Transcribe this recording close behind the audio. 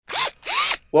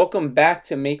Welcome back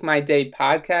to Make My Day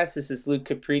podcast. This is Luke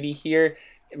Capriti here.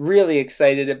 Really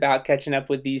excited about catching up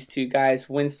with these two guys,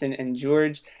 Winston and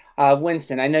George.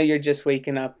 Winston, I know you're just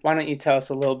waking up. Why don't you tell us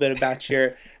a little bit about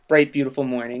your bright, beautiful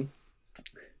morning?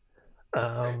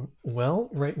 Well,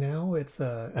 right now it's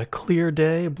a clear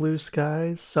day, blue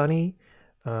skies, sunny.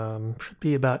 Should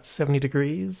be about 70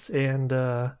 degrees, and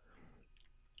I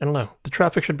don't know. The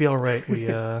traffic should be all right.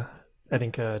 I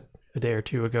think a day or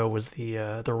two ago was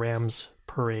the Rams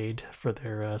parade for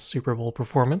their Super Bowl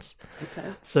performance, Okay.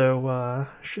 so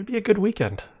should be a good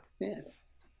weekend. Yeah.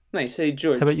 Nice. Hey, How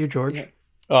George. about you, George? Yeah.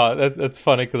 Oh, that's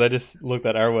funny because I just looked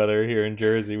at our weather here in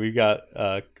Jersey. We got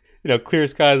clear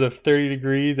skies of 30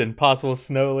 degrees and possible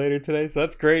snow later today. So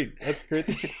that's great. That's great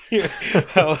to hear.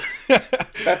 How, About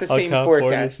the how same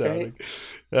California's forecast, right?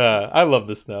 sounding. I love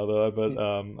the snow though, but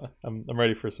I'm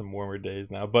ready for some warmer days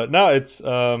now. But no, it's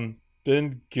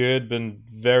been good. Been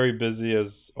very busy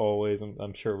as always.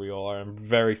 I'm sure we all are. I'm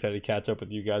very excited to catch up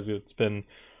with you guys. It's been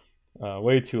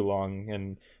way too long,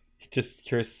 and just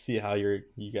curious to see how you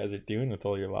guys are doing with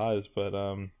all your lives. But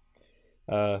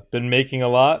been making a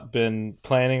lot, been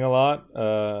planning a lot,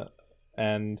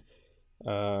 and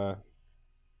uh,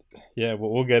 yeah,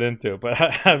 we'll get into it. But how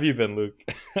have you been, Luke?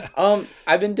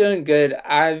 I've been doing good.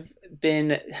 I've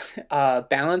been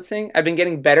balancing. I've been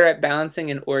getting better at balancing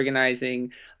and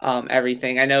organizing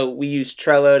everything. I know we use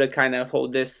Trello to kind of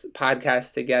hold this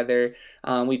podcast together.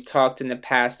 We've talked in the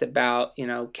past about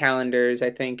calendars. I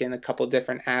think in a couple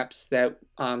different apps that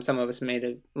some of us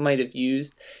might have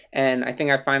used, and I think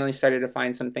I finally started to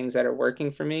find some things that are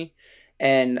working for me.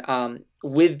 And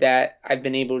with that, I've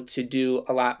been able to do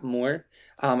a lot more.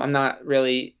 I'm not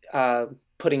really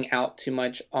putting out too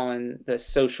much on the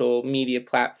social media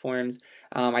platforms.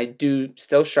 I do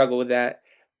still struggle with that,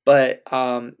 but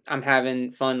I'm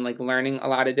having fun like learning a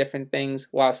lot of different things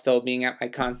while still being at my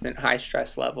constant high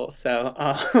stress level. So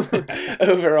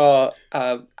overall,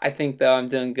 I think though I'm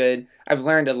doing good. I've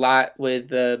learned a lot with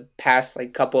the past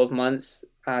like couple of months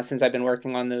since I've been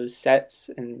working on those sets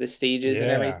and the stages and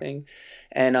Yeah. everything.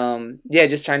 And yeah,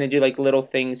 just trying to do like little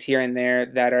things here and there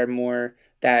that are more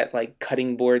that like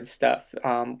cutting board stuff,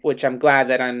 which I'm glad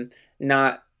that I'm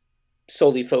not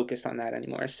solely focused on that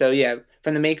anymore. So yeah,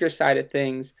 from the maker side of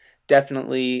things,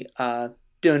 definitely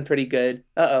doing pretty good.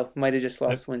 Uh-oh, might have just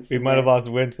lost We Winston might have there. lost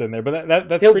Winston there, but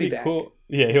that's He'll be pretty back. cool.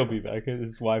 Yeah, he'll be back.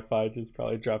 His Wi-Fi just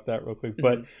probably dropped out real quick. Hmm.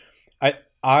 But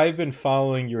I've been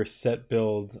following your set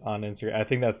build on Instagram. I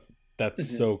think that's Hmm.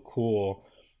 so cool.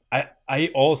 I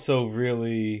also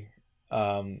really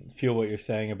feel what you're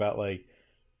saying about like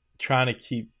trying to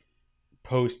keep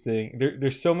posting.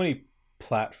 There's so many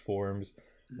platforms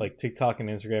like TikTok and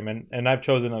Instagram, and I've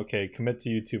chosen commit to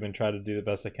YouTube and try to do the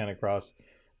best I can across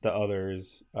the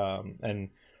others. And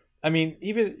I mean,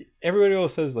 even everybody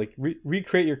else says like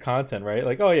recreate your content, right?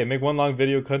 Like, oh yeah, make one long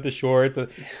video, cut the shorts.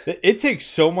 It takes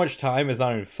so much time. It's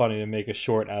not even funny to make a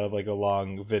short out of like a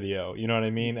long video. You know what I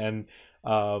mean? And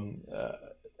um, uh,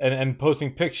 and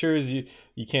posting pictures, you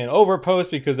can't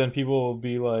overpost because then people will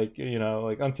be like,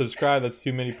 like unsubscribe. That's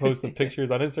too many posts of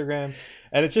pictures on Instagram,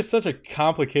 and it's just such a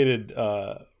complicated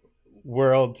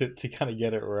world to kind of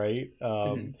get it right.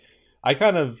 Hmm. I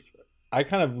kind of I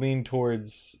kind of lean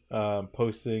towards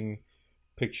posting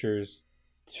pictures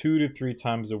 2 to 3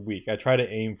 times a week. I try to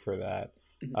aim for that.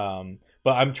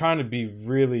 But I'm trying to be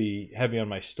really heavy on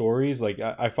my stories. Like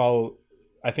I follow,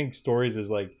 I think stories is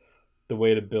like the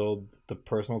way to build the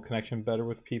personal connection better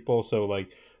with people. So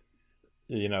like,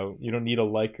 you don't need a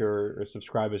like or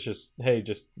subscribe. It's just, hey,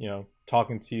 just,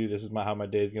 talking to you. This is how my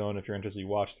day's going. If you're interested, you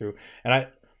watch through. And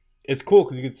it's cool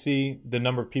because you could see the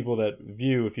number of people that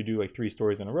view. If you do like 3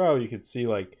 stories in a row, you could see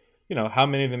like, how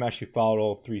many of them actually followed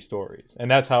all 3 stories.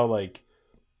 And that's how like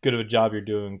good of a job you're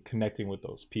doing connecting with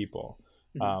those people.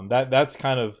 Hmm. That's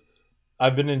kind of,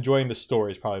 I've been enjoying the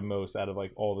stories probably most out of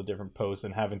like all the different posts,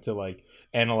 and having to like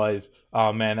analyze.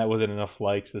 Oh man, that wasn't enough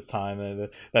likes this time. And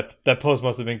that post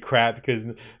must have been crap because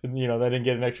they didn't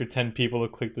get an extra 10 people to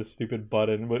click this stupid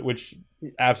button, which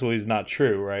absolutely is not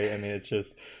true, right? I mean, it's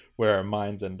just where our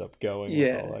minds end up going with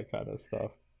all Yeah, that kind of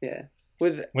stuff. yeah.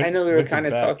 I know we were kind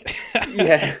Winston's of back. talking.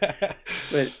 Yeah,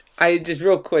 but I just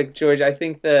real quick, George. I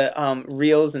think the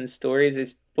reels and stories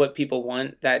is what people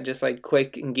want. That just like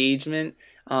quick engagement.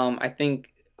 I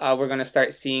think we're gonna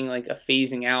start seeing like a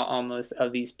phasing out almost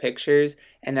of these pictures,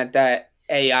 and that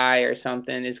AI or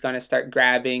something is gonna start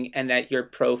grabbing, and that your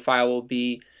profile will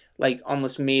be like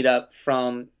almost made up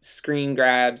from screen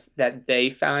grabs that they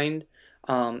find.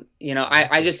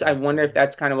 That's I wonder if interesting.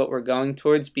 that's kind of what we're going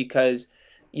towards because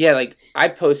yeah, like I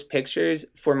post pictures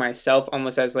for myself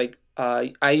almost as like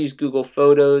I use Google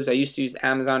Photos. I used to use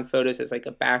Amazon Photos as like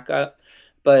a backup,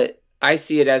 but I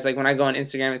see it as like when I go on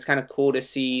Instagram, it's kind of cool to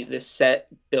see the set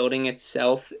building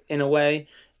itself in a way.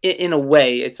 In a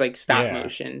way, it's like stop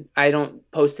motion. I don't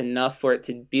post enough for it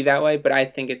to be that way, but I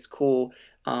think it's cool.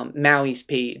 Maui's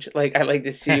page, like I like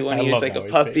to see when he was like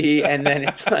Maui's a puppy, and then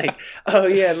it's like, oh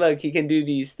yeah, look, he can do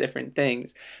these different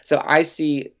things. So I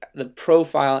see the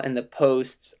profile and the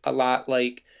posts a lot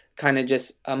like kind of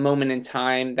just a moment in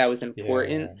time that was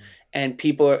important, and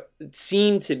people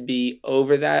seem to be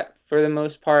over that for the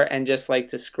most part and just like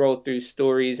to scroll through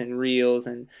stories and reels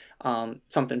and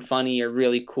something funny or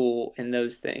really cool in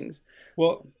those things.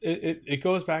 Well, it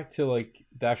goes back to like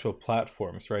the actual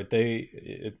platforms, right?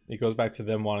 It goes back to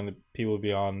them wanting the people to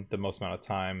be on the most amount of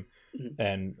time,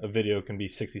 and a video can be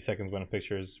 60 seconds when a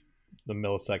picture is the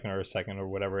millisecond or a second or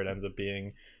whatever it ends up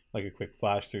being, like a quick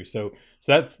flash through. So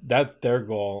that's their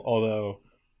goal. Although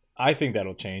I think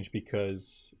that'll change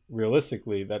because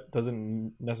realistically, that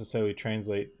doesn't necessarily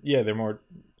translate. Yeah, they're more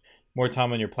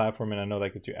time on your platform, and I know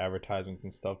that gets you advertisements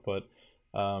and stuff, but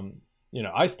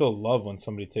I still love when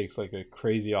somebody takes like a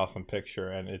crazy awesome picture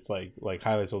and it's like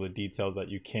highlights all the details that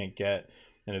you can't get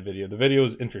in a video. The video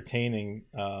is entertaining,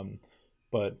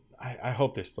 but I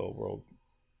hope there's still a world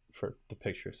for the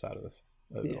picture side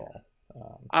of it all.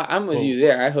 I'm with you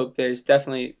there. I hope there's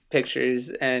definitely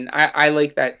pictures, and I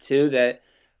like that too. That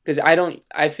because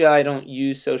I feel I don't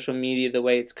use social media the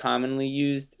way it's commonly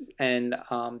used, and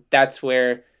that's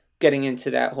where getting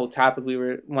into that whole topic we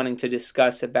were wanting to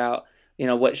discuss about.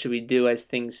 What should we do as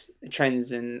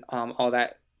trends and all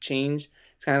that change?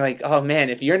 It's kind of like, oh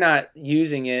man, if you're not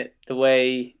using it the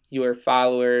way your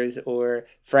followers or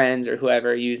friends or whoever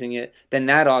are using it, then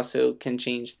that also can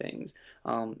change things.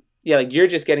 Like you're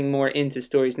just getting more into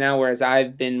stories now, whereas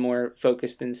I've been more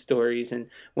focused in stories. And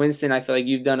Winston, I feel like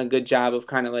you've done a good job of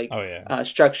kind of like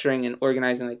structuring and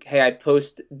organizing. Like, hey, I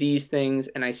post these things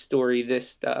and I story this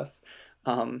stuff.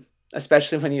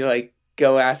 Especially when you like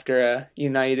go after a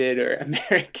United or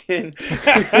American.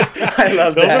 I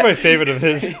love those that. Those are my favorite of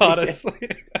his, honestly.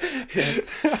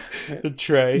 The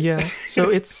tray. Yeah.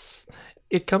 So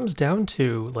it comes down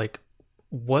to like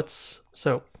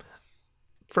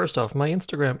first off, my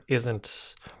Instagram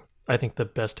isn't, I think, the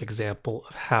best example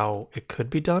of how it could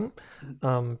be done.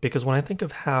 Because when I think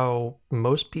of how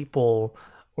most people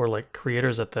or like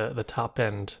creators at the top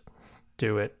end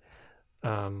do it,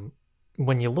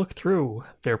 when you look through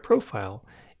their profile,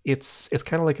 it's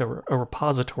kind of like a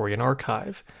repository, an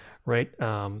archive, right?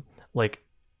 Like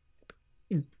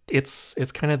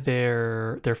it's kind of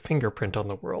their fingerprint on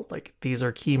the world. Like these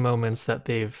are key moments that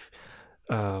they've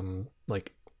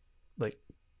like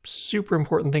super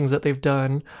important things that they've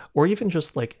done, or even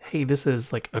just like, hey, this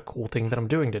is like a cool thing that I'm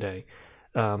doing today.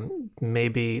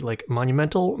 Maybe like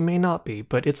monumental, may not be,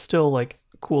 but it's still like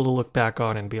cool to look back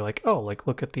on and be like, oh, like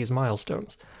look at these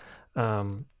milestones.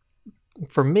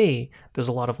 For me, there's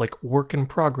a lot of like work in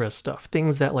progress stuff,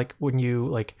 things that like when you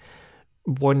like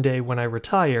one day when I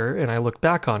retire and I look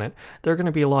back on it, there are going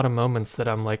to be a lot of moments that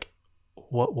I'm like,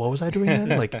 what was I doing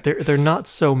then? Like they're not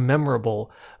so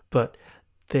memorable, but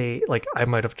they like, I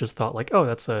might have just thought like, oh,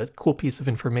 that's a cool piece of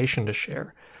information to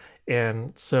share.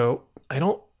 And so I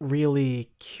don't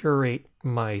really curate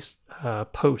my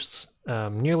posts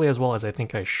nearly as well as I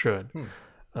think I should.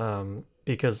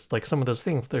 Because like some of those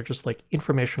things, they're just like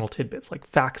informational tidbits, like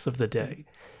facts of the day,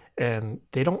 and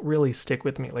they don't really stick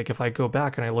with me. Like if I go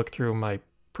back and I look through my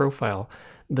profile,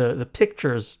 the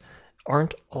pictures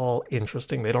aren't all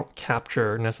interesting. They don't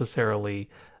capture necessarily,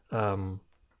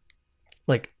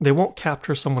 like they won't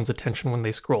capture someone's attention when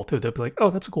they scroll through. They'll be like,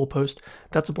 oh, that's a cool post.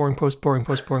 That's a boring post, boring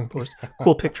post, boring post.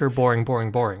 Cool picture, boring,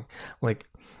 boring, boring. Like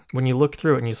when you look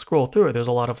through it and you scroll through it, there's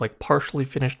a lot of like partially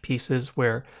finished pieces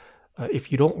where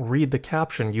if you don't read the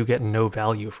caption, you get no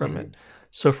value from it.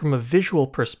 So from a visual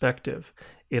perspective,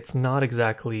 it's not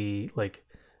exactly like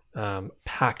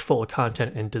packed full of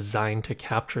content and designed to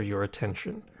capture your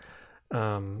attention.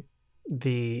 I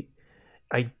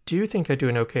do think I do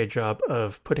an okay job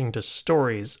of putting to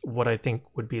stories what I think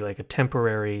would be like a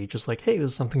temporary, just like, hey,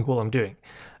 this is something cool I'm doing.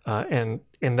 And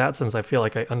in that sense, I feel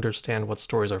like I understand what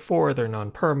stories are for. They're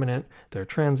non-permanent, they're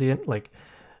transient, like.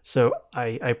 So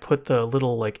I put the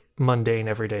little like mundane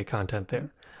everyday content there.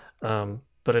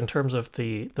 But in terms of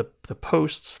the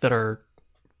posts that are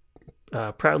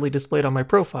proudly displayed on my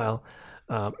profile,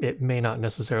 it may not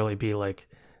necessarily be like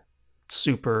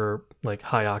super like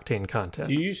high octane content.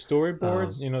 Do you use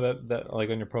storyboards? That like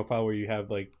on your profile where you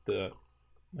have like the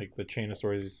chain of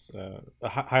stories,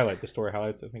 highlight, the story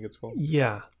highlights, I think it's called.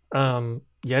 Yeah. I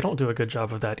don't do a good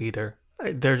job of that either.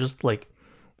 They're just like,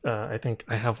 I think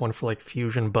I have one for like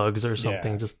fusion bugs or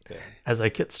something. As I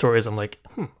get stories, I'm like,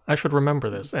 I should remember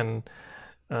this. And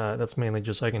That's mainly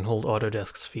just so I can hold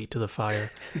Autodesk's feet to the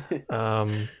fire. Yeah.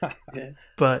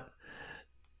 But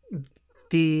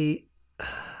the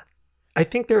I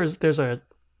think there's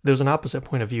an opposite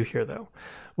point of view here though,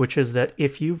 which is that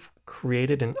if you've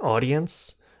created an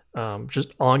audience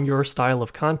just on your style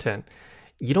of content,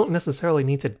 you don't necessarily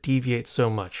need to deviate so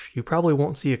much. You probably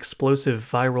won't see explosive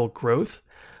viral growth,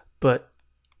 but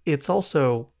it's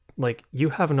also like you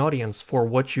have an audience for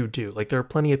what you do. Like there are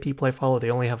plenty of people I follow, they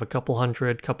only have a couple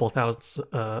hundred, couple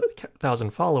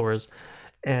thousand followers,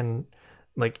 and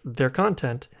like their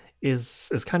content is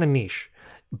kind of niche,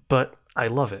 but I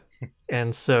love it.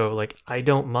 And so like I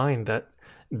don't mind that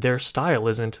their style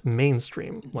isn't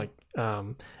mainstream. Like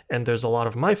and there's a lot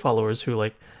of my followers who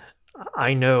like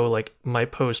I know like my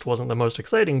post wasn't the most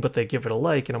exciting, but they give it a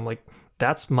like, and I'm like,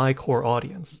 that's my core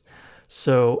audience.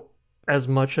 So as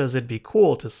much as it'd be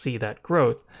cool to see that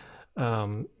growth,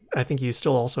 I think you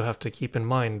still also have to keep in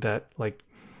mind that like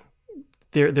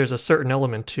there's a certain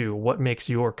element to what makes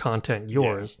your content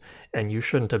yours, and you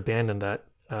shouldn't abandon that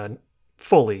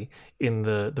fully in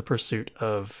the pursuit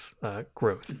of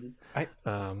growth.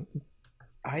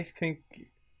 I think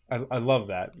I love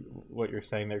that what you're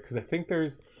saying there, because I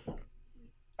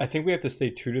think we have to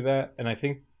stay true to that, and I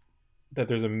think that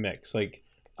there's a mix. Like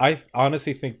I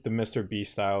honestly think the Mr.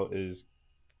 Beast style is,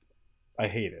 I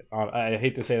hate it. I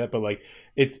hate to say that, but like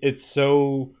it's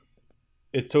so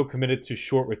committed to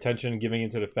short retention, giving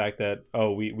into the fact that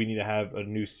we need to have a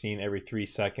new scene every 3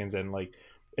 seconds, and like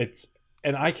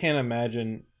and I can't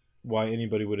imagine why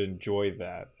anybody would enjoy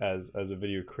that as a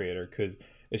video creator, because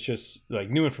it's just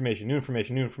like new information,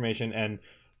 and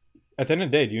at the end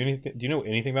of the day, do you know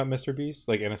anything about Mr. Beast,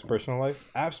 like in his personal life?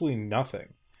 Absolutely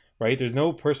nothing, right? There's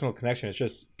no personal connection. It's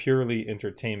just purely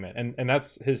entertainment, and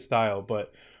that's his style.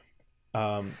 But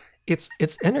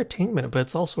it's entertainment, but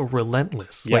it's also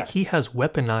relentless. Yes. Like he has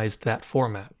weaponized that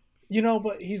format.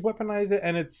 But he's weaponized it,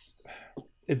 and it's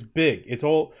big. It's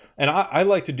all, and I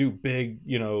like to do big,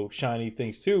 shiny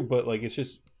things too, but like it's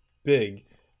just big,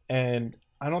 and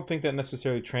I don't think that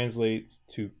necessarily translates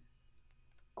to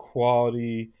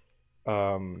quality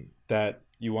that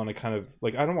you want to kind of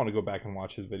like. I don't want to go back and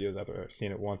watch his videos after I've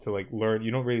seen it once to like learn.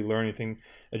 You don't really learn anything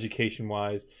education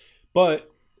wise. But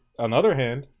on the other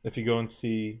hand, if you go and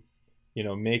see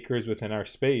makers within our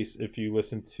space, if you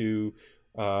listen to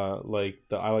like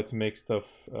the I Like to Make Stuff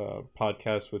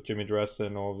podcast with Jimmy Dressa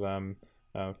and all of them,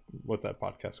 what's that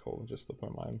podcast called? It just slipped my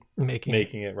mind.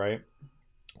 Making it, right?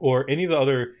 Or any of the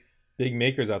other big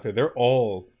makers out there, they're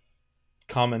all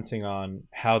commenting on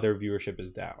how their viewership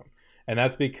is down, and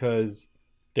that's because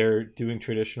they're doing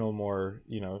traditional more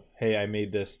hey, I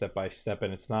made this step by step,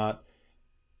 and it's not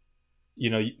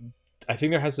I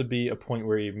think there has to be a point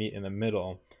where you meet in the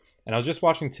middle. And I was just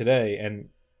watching today, and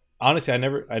honestly, I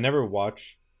never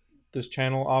watch this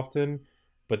channel often,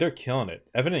 but they're killing it.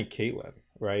 Evan and Caitlin,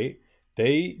 right?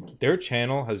 Their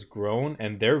channel has grown,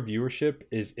 and their viewership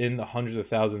is in the hundreds of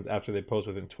thousands after they post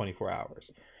within 24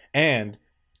 hours. And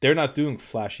they're not doing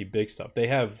flashy big stuff. They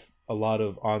have a lot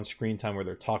of on-screen time where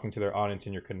they're talking to their audience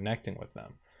and you're connecting with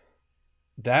them.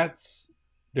 There's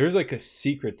like a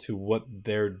secret to what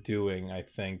they're doing, I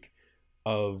think,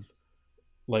 of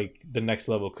like the next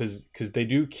level, because they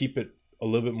do keep it a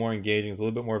little bit more engaging. It's a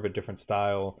little bit more of a different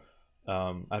style.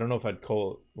 I don't know if I'd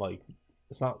call it like,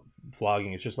 it's not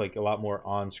vlogging, it's just like a lot more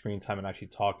on screen time and actually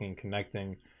talking and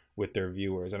connecting with their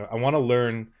viewers. And I want to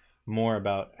learn more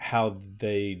about how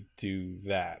they do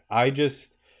that. I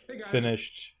just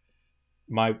finished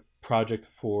my project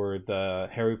for the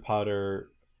Harry Potter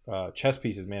chess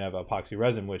pieces made out of epoxy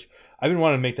resin, which I've been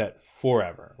wanting to make that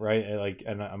forever, right?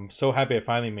 And I'm so happy I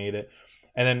finally made it.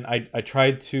 And then I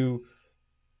tried to,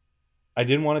 I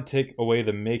didn't want to take away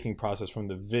the making process from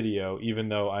the video, even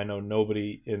though I know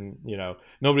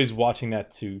nobody's watching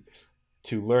that to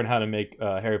learn how to make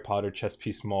Harry Potter chess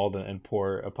piece mold and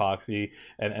pour epoxy,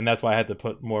 and that's why I had to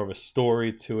put more of a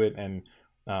story to it, and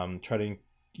try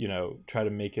to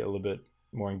make it a little bit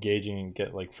more engaging and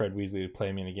get like Fred Weasley to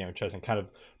play me in a game of chess and kind of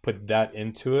put that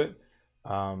into it.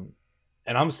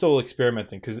 And I'm still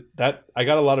experimenting, because I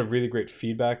got a lot of really great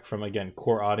feedback from, again,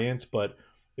 core audience, but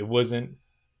it wasn't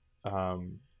a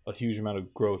huge amount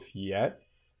of growth yet.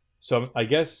 So I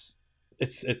guess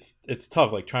it's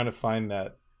tough, like trying to find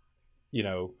that,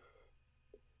 you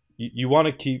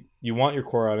want your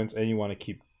core audience and you want to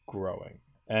keep growing.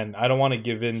 And I don't want to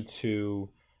give in to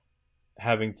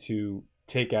having to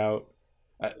take out.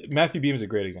 Matthew Beam is a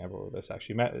great example of this,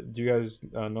 actually. Do you guys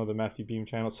know the Matthew Beam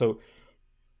channel? So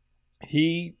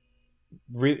he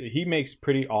makes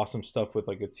pretty awesome stuff with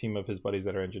like a team of his buddies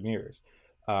that are engineers.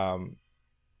 And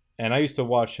I used to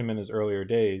watch him in his earlier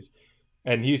days,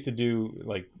 and he used to do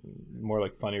like more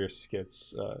like funnier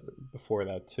skits before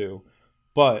that too,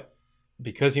 but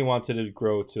because he wanted to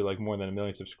grow to like more than 1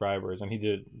 million subscribers, and he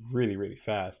did it really really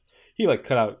fast, he like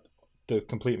cut out the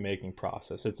complete making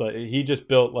process. It's like he just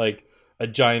built like a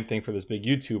giant thing for this big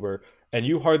YouTuber, and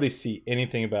you hardly see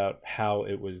anything about how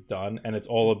it was done, and it's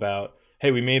all about,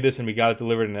 hey, we made this and we got it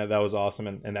delivered, and that was awesome,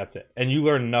 and that's it. And you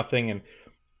learn nothing, and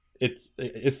it's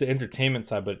the entertainment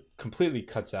side, but completely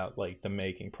cuts out like the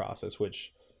making process,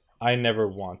 which I never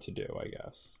want to do, I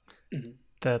guess.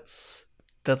 That's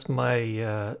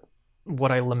my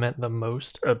what I lament the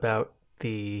most about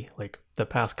the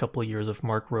past couple of years of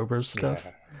Mark Rober's stuff.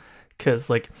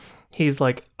 Because like he's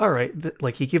like, all right,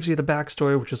 like he gives you the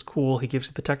backstory, which is cool. He gives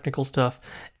you the technical stuff,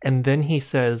 and then he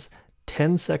says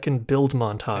 10-second build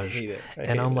montage. I hate it.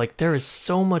 And I'm like, there is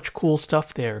so much cool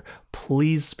stuff there.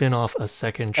 Please spin off a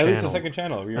second channel. At least a second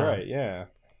channel. You're right. Yeah.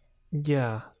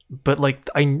 Yeah, but like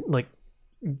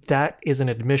that is an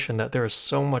admission that there is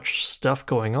so much stuff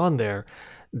going on there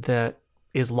that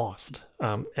is lost.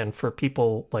 And for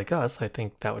people like us, I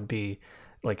think that would be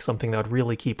like something that would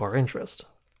really keep our interest.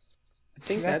 I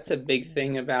think that's a big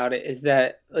thing about it, is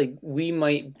that like we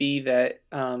might be that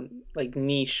like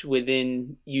niche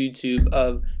within YouTube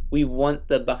of we want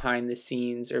the behind the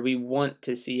scenes, or we want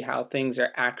to see how things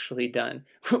are actually done.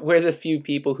 We're the few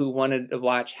people who wanted to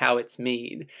watch how it's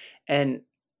made. And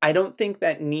I don't think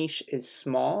that niche is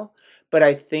small, but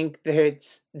I think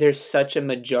there's such a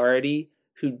majority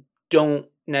who don't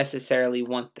necessarily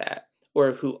want that,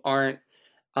 or who aren't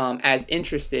as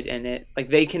interested in it. Like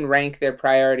they can rank their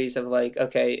priorities of like,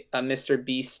 okay, a Mr.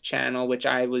 Beast channel, which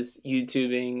I was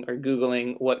YouTubing or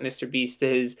Googling what Mr. Beast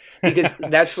is, because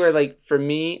that's where like for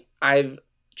me, I've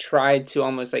tried to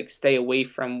almost like stay away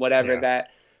from whatever that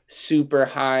super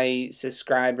high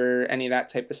subscriber, any of that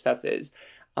type of stuff is.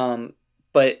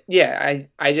 But yeah,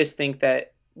 I just think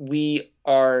that we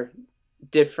are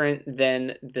different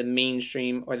than the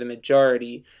mainstream or the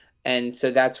majority. And so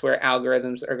that's where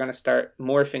algorithms are going to start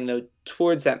morphing though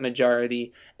towards that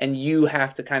majority. And you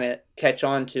have to kind of catch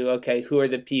on to, okay, who are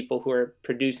the people who are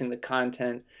producing the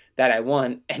content that I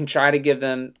want, and try to give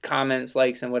them comments,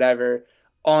 likes, and whatever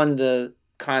on the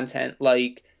content.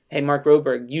 Like, hey, Mark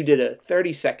Roberg, you did a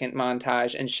 30-second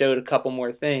montage and showed a couple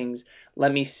more things.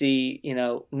 Let me see,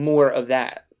 more of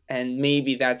that. And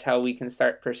maybe that's how we can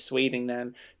start persuading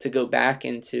them to go back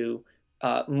into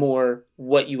more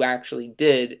what you actually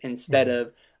did instead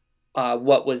of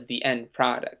what was the end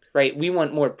product, right? We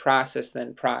want more process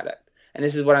than product. And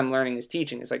this is what I'm learning as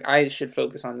teaching. It's like I should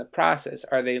focus on the process.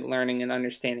 Are they learning and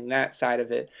understanding that side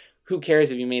of it? Who cares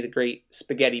if you made a great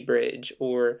spaghetti bridge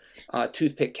or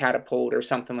toothpick catapult or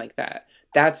something like that?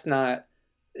 That's not,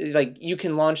 like, you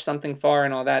can launch something far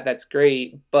and all that. That's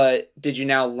great. But did you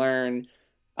now learn,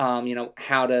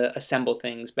 how to assemble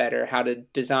things better, how to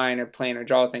design or plan or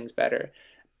draw things better?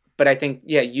 But I think,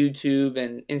 YouTube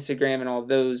and Instagram and all of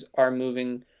those are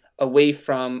moving away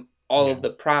from all of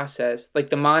the process. Like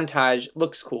the montage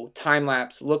looks cool, time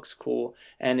lapse looks cool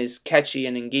and is catchy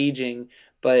and engaging,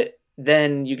 but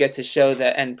then you get to show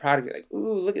the end product. You're like,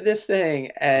 ooh, look at this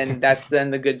thing, and that's then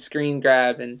the good screen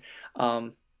grab. And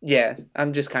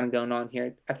I'm just kind of going on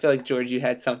here. I feel like, George, you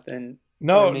had something.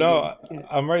 No,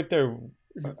 I'm right there.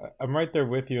 I'm right there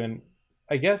with you, and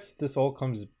I guess this all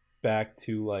comes back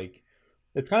to like,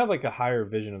 it's kind of like a higher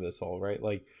vision of this all, right?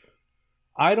 Like,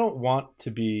 I don't want to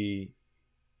be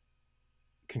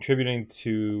contributing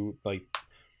to like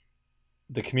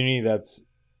the community that's,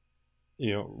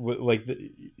 like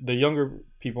the younger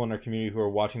people in our community who are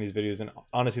watching these videos, and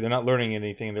honestly, they're not learning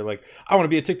anything. And they're like, I want to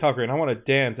be a TikToker, and I want to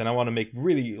dance, and I want to make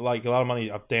really like a lot of money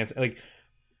up dance. Like,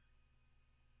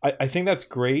 I think that's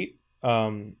great.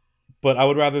 But I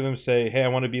would rather them say, hey, I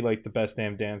want to be like the best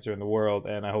damn dancer in the world,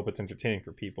 and I hope it's entertaining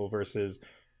for people, versus,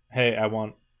 hey, I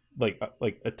want like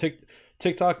a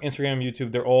TikTok, Instagram, YouTube.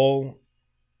 They're all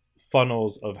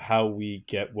funnels of how we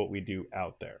get what we do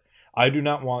out there. I do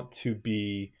not want to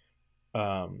be,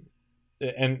 and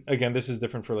again, this is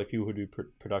different for like people who do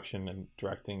production and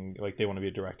directing. Like they want to be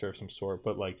a director of some sort,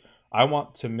 but like I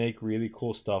want to make really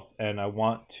cool stuff, and I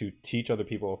want to teach other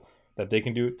people that they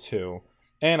can do it too.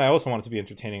 And I also want it to be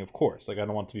entertaining, of course. Like, I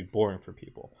don't want it to be boring for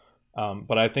people.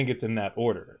 But I think it's in that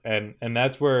order. And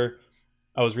that's where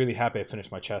I was really happy I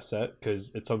finished my chess set,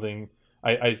 because it's something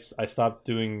I stopped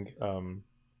doing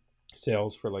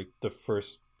sales for like the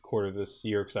first quarter of this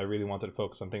year, because I really wanted to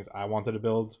focus on things I wanted to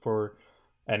build for,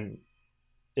 and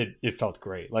it felt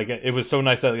great. Like, it was so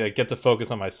nice that I get to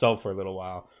focus on myself for a little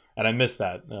while, and I missed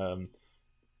that.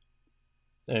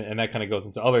 And that kind of goes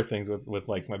into other things with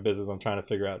like my business I'm trying to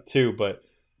figure out too. But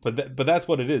but that's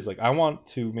what it is. Like, I want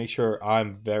to make sure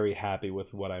I'm very happy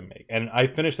with what I make. And I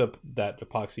finished up that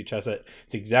epoxy chest set.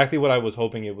 It's exactly what I was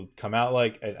hoping it would come out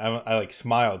like. And I like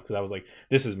smiled because I was like,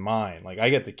 this is mine. Like, I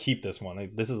get to keep this one.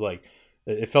 Like, this is like,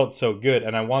 it felt so good.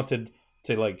 And I wanted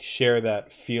to like share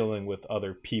that feeling with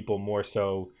other people more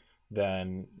so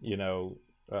than, you know,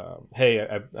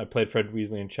 hey, I played Fred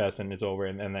Weasley in chess and it's over.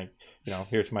 And like, you know,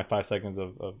 here's my 5 seconds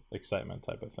of excitement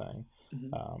type of thing.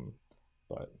 Mm-hmm.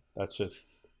 But that's just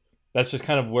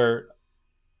kind of where,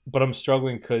 but I'm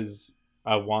struggling because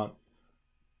I want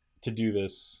to do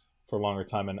this for a longer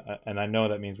time, and I know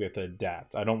that means we have to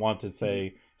adapt. I don't want to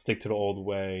say stick to the old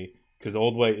way because the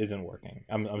old way isn't working.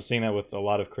 I'm seeing that with a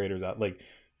lot of creators out, like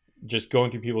just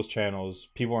going through people's channels.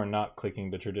 People are not clicking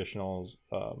the traditional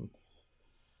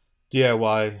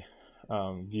DIY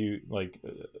view like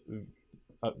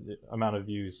amount of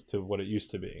views to what it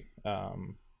used to be.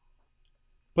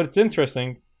 But it's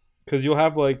interesting because you'll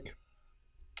have like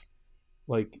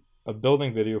a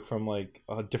building video from like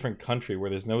a different country where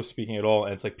there's no speaking at all,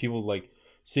 and it's like people like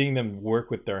seeing them work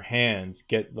with their hands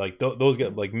get like those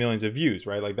get like millions of views,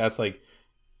 right? Like that's like,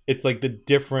 it's like the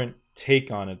different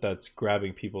take on it that's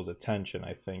grabbing people's attention,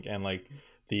 I think. And like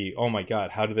the, oh my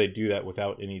god, how do they do that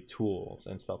without any tools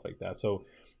and stuff like that? So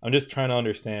I'm just trying to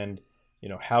understand, you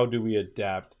know, how do you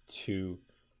adapt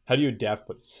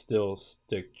but still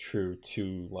stick true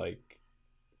to like,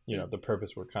 you know, the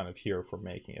purpose we're kind of here for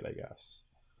making it, I guess.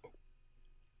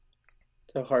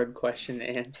 It's a hard question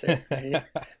to answer, right?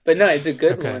 But no, it's a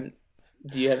good one.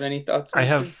 Do you have any thoughts,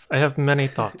 Mason? I have many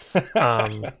thoughts.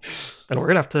 And we're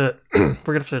gonna have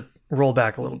to roll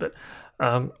back a little bit.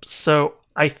 So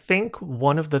I think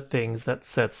one of the things that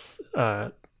sets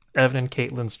Evan and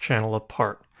Caitlin's channel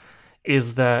apart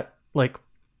is that like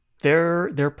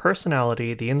their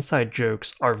personality, the inside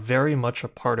jokes are very much a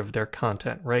part of their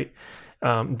content, right?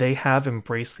 They have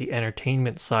embraced the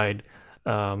entertainment side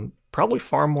probably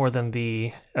far more than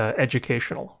the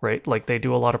educational, right? Like they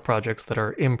do a lot of projects that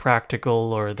are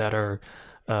impractical or that are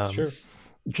Sure.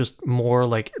 just more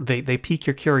like they pique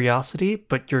your curiosity,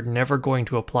 but you're never going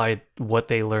to apply what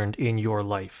they learned in your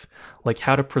life, like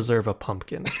how to preserve a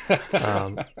pumpkin.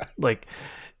 Like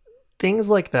things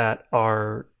like that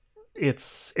are,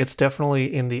 it's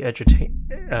definitely in the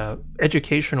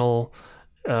educational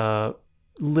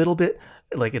little bit,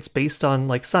 like it's based on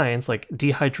like science, like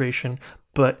dehydration,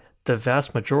 but the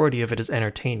vast majority of it is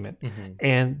entertainment. Mm-hmm.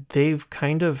 And they've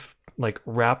kind of like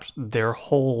wrapped their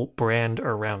whole brand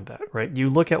around that, right? You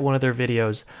look at one of their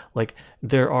videos, like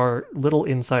there are little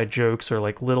inside jokes or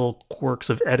like little quirks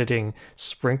of editing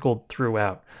sprinkled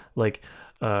throughout, like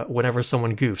whenever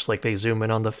someone goofs, like they zoom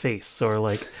in on the face, or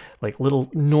like little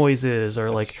noises,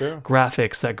 or like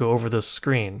graphics that go over the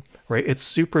screen, right? It's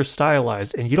super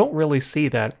stylized, and you don't really see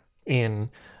that in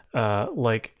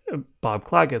like Bob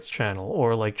Claggett's channel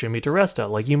or like Jimmy DiResta.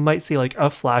 Like you might see like a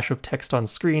flash of text on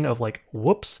screen of like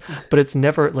whoops, but it's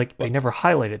never like they never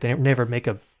highlight it. They never make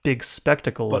a big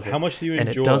spectacle of it. But how much do you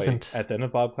enjoy at the end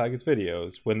of Bob Claggett's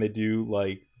videos when they do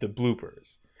like the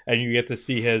bloopers and you get to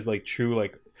see his like true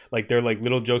like they're like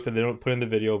little jokes that they don't put in the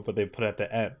video but they put at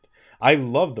the end. I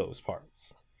love those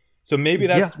parts. So maybe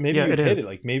that's you hit it.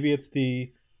 Like maybe it's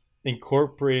the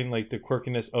incorporating like the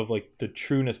quirkiness of like the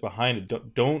trueness behind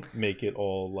it. Don't make it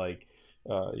all like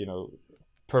you know,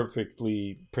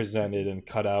 perfectly presented and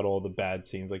cut out all the bad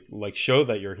scenes. Like show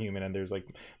that you're human and there's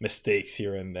like mistakes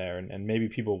here and there, and maybe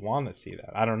people want to see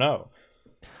that. I don't know.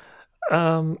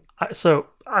 So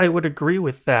I would agree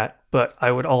with that, but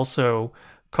I would also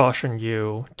caution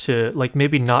you to like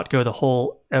maybe not go the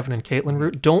whole Evan and Caitlin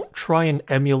route. Don't try and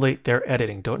emulate their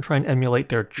editing. Don't try and emulate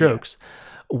their jokes. Yeah.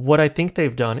 What I think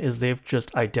they've done is they've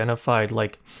just identified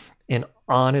like an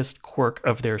honest quirk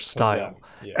of their style,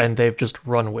 and they've just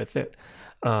run with it.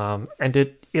 And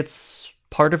it's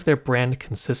part of their brand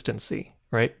consistency,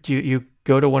 right? You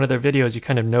go to one of their videos, you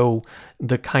kind of know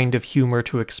the kind of humor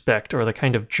to expect or the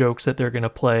kind of jokes that they're going to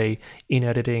play in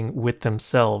editing with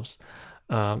themselves.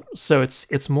 So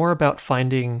it's more about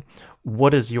finding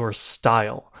what is your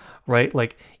style, right?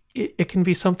 Like it can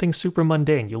be something super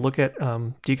mundane. You look at,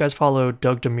 do you guys follow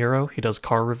Doug DeMuro? He does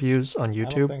car reviews on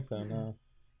YouTube. I don't think so, no.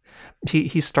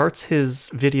 He starts his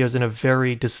videos in a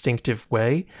very distinctive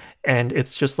way, and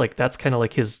it's just like that's kind of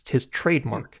like his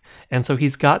trademark. And so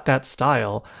he's got that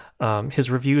style. His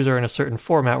reviews are in a certain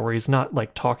format where he's not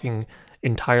like talking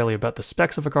entirely about the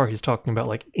specs of a car. He's talking about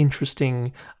like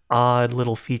interesting, odd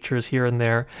little features here and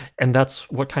there, and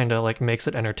that's what kind of like makes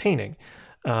it entertaining.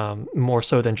 More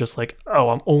so than just like, oh,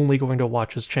 I'm only going to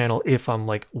watch his channel if I'm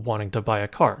like wanting to buy a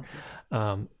car.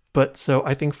 But so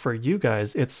I think for you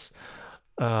guys, it's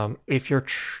if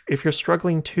you're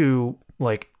struggling to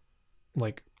like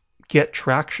like get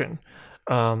traction,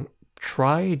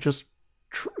 try just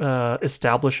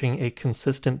establishing a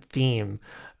consistent theme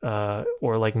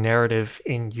or like narrative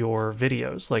in your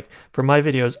videos. Like for my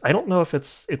videos, I don't know if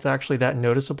it's actually that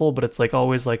noticeable, but it's like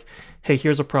always like, hey,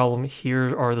 here's a problem,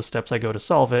 here are the steps I go to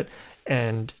solve it,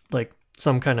 and like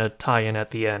some kind of tie-in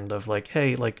at the end of like,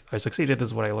 hey, like I succeeded, this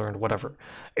is what I learned, whatever.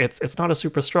 It's not a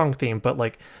super strong theme, but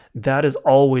like that is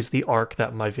always the arc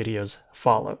that my videos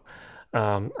follow.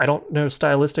 I don't know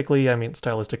stylistically. I mean,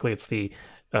 stylistically, it's the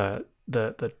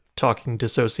talking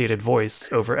dissociated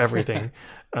voice over everything.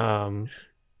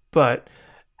 But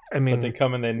I mean, but they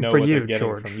come and they know for what you, they're getting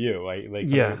George. from you. Like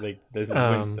Yeah. like this is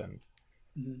Winston.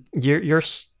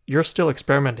 You're still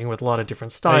experimenting with a lot of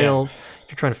different styles.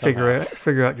 You're trying to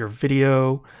figure out your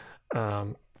video.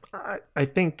 I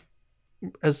think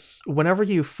whenever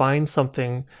you find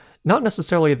something, not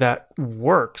necessarily that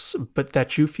works, but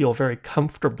that you feel very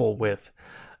comfortable with,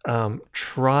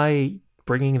 try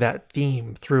bringing that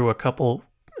theme through a couple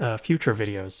future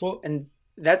videos. Well, and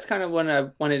that's kind of what I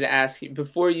wanted to ask you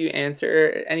before you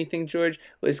answer anything, George,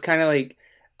 was kind of like,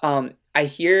 I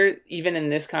hear even in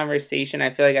this conversation,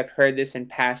 I feel like I've heard this in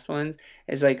past ones,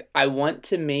 is like, I want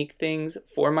to make things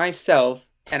for myself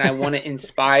and I want to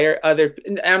inspire other.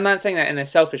 And I'm not saying that in a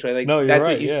selfish way. Like, no, that's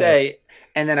right, what you say.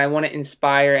 And then I want to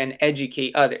inspire and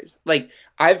educate others. Like,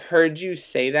 I've heard you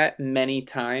say that many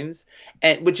times,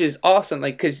 and which is awesome.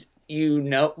 Like, because you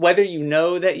know, whether you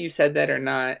know that you said that or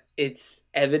not, it's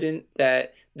evident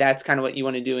that that's kind of what you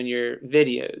want to do in your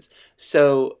videos.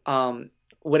 So,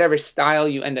 whatever style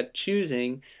you end up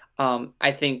choosing,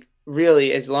 I think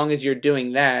really, as long as you're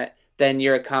doing that, then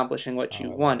you're accomplishing what you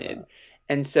wanted.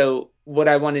 And so what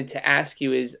I wanted to ask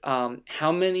you is,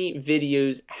 how many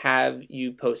videos have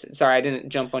you posted? Sorry, I didn't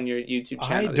jump on your YouTube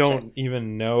channel. I don't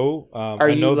even know.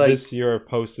 I know this year I've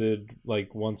posted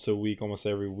like once a week, almost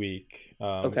every week.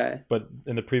 Okay. But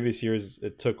in the previous years,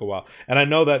 it took a while. And I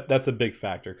know that that's a big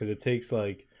factor because it takes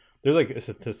like, there's like a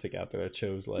statistic out there that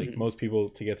shows like most people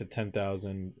to get to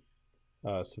 10,000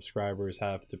 subscribers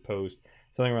have to post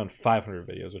something around 500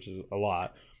 videos, which is a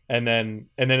lot. And then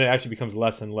it actually becomes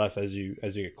less and less as you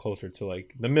get closer to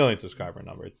like the million subscriber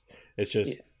number. It's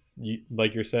just you,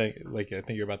 like you're saying, like I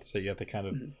think you're about to say, you have to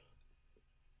kind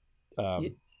of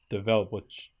develop what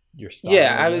your style.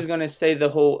 Yeah, I was gonna say the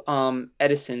whole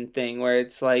Edison thing where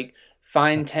it's like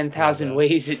find 10,000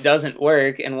 ways it doesn't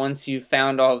work, and once you've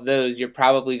found all of those, you're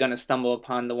probably gonna stumble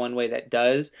upon the one way that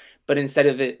does. But instead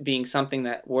of it being something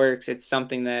that works, it's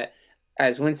something that,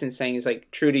 as Winston's saying, is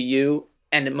like true to you,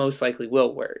 and it most likely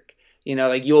will work. You know,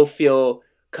 like you'll feel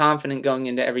confident going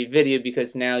into every video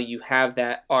because now you have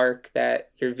that arc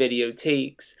that your video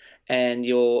takes, and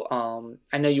you'll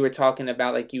I know you were talking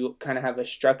about like you kind of have a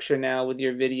structure now with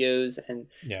your videos, and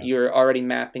you're already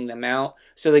mapping them out,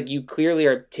 so like you clearly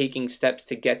are taking steps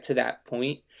to get to that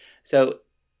point. So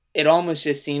it almost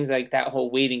just seems like that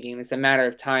whole waiting game, it's a matter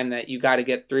of time that you got to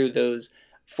get through those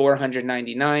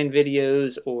 499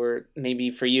 videos, or maybe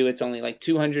for you it's only like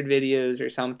 200 videos or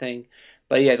something.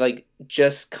 But yeah, like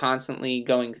just constantly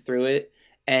going through it.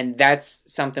 And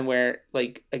that's something where,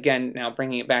 like, again, now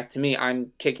bringing it back to me,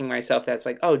 I'm kicking myself. That's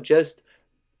like, oh, just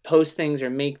post things or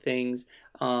make things,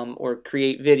 or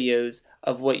create videos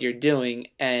of what you're doing,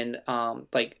 and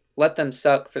like let them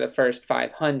suck for the first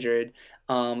 500.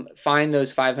 Find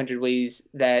those 500 ways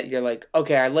that you're like,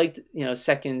 okay, I liked,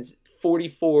 seconds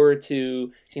 44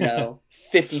 to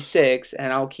 56,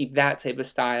 and I'll keep that type of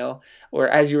style. Or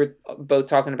as you were both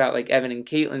talking about, like Evan and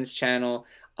Caitlin's channel,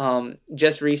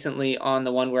 just recently on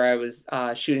the one where I was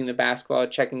shooting the basketball,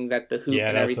 checking that the hoop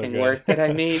and everything worked that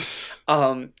I made,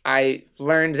 I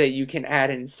learned that you can add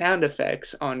in sound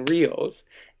effects on Reels.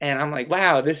 And I'm like,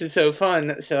 wow, this is so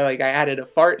fun. So like I added a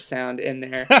fart sound in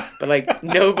there, but like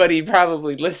nobody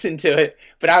probably listened to it,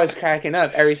 but I was cracking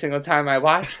up every single time I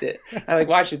watched it. I like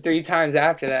watched it 3 times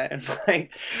after that. And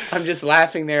like, I'm just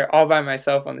laughing there all by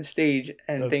myself on the stage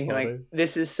and thinking funny. Like,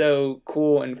 this is so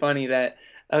cool and funny that,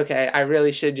 okay, I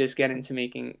really should just get into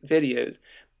making videos.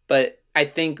 But I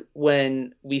think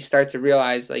when we start to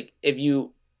realize, like, if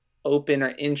you open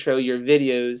or intro your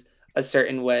videos a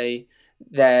certain way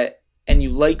and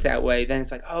you like that way, then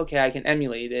it's like, oh, okay, I can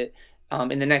emulate it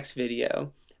in the next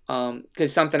video.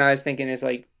 Because something I was thinking is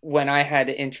like, when I had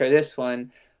to intro this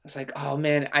one, I was like, oh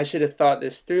man, I should have thought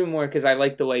this through more, because I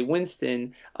like the way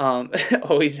Winston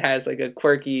always has like a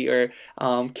quirky or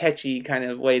catchy kind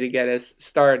of way to get us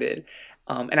started.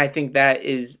 And I think that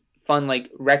is fun,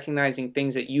 like recognizing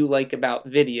things that you like about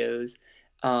videos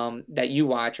that you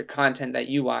watch, or content that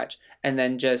you watch, and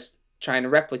then just trying to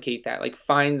replicate that, like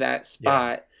find that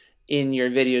spot in your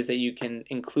videos that you can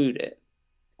include it.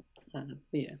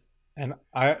 Yeah. And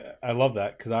I love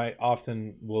that because I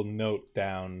often will note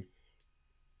down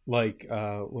like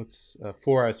what's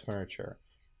 4S Furniture.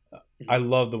 I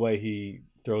love the way he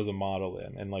throws a model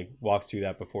in and like walks through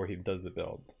that before he does the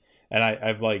build. And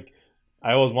I've like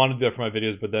I always wanted to do that for my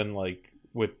videos, but then like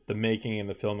with the making and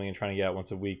the filming and trying to get out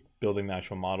once a week, building the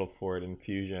actual model for it in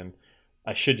Fusion,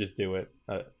 I should just do it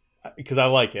because I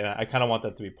like it. I kind of want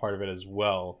that to be part of it as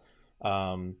well.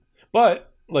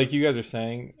 But like you guys are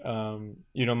saying,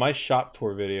 my shop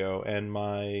tour video and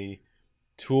my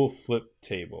tool flip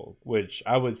table, which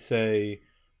I would say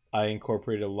I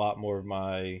incorporated a lot more of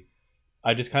my.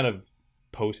 I just kind of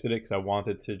posted it because I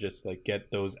wanted to just like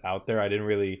get those out there. I didn't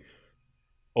really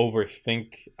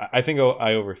overthink. I think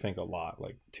I overthink a lot,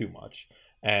 like too much,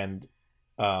 and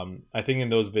I think in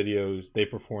those videos they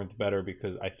performed better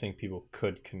because I think people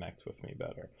could connect with me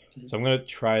better. Mm-hmm. So I'm gonna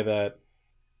try that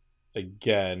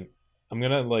again. I'm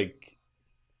gonna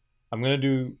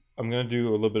do a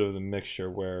little bit of the mixture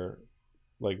where,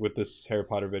 like with this Harry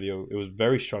Potter video, it was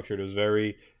very structured. It was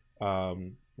very a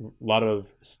lot of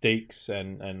stakes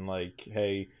and like,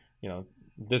 hey,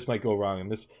 this might go wrong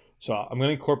and this. So I'm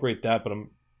gonna incorporate that, but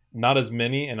I'm not as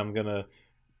many, and I'm gonna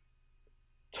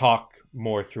talk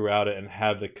more throughout it and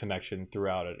have the connection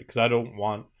throughout it because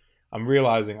I'm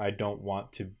realizing I don't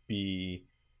want to be,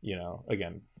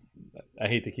 again, I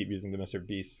hate to keep using the Mr.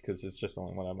 Beast because it's just the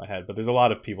only one in my head, but there's a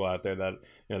lot of people out there that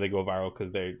they go viral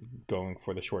because they're going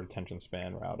for the short attention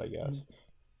span route, I guess.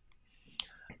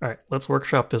 All right, let's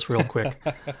workshop this real quick.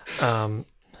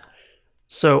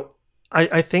 So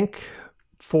I think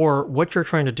for what you're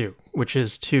trying to do, which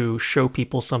is to show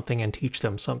people something and teach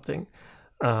them something,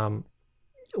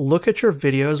 look at your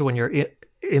videos when you're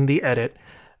in the edit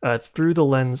through the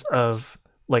lens of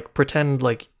like, pretend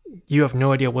like you have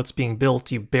no idea what's being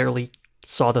built, you barely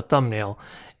saw the thumbnail.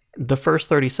 The first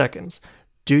 30 seconds,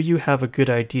 do you have a good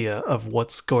idea of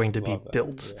what's going to be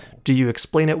built? Yeah. Do you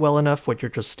explain it well enough when you're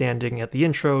just standing at the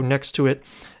intro next to it?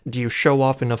 Do you show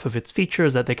off enough of its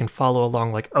features that they can follow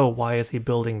along, like, oh, why is he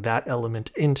building that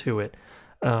element into it?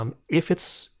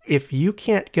 If you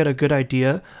can't get a good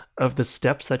idea of the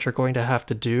steps that you're going to have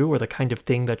to do or the kind of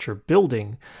thing that you're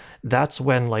building, that's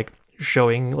when like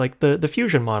showing like the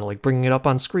Fusion model, like bringing it up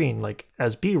on screen like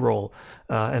as B-roll,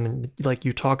 and then like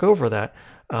you talk over that,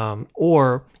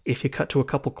 or if you cut to a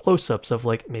couple close-ups of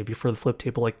like maybe for the flip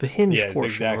table like the hinge portion,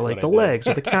 exactly, or like the legs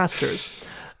or the casters,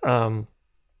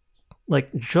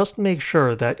 like just make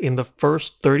sure that in the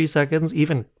first 30 seconds,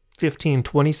 even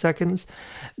 15-20 seconds,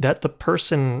 that the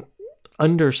person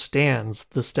understands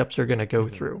the steps you're going to go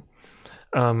through.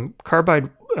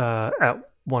 Carbide at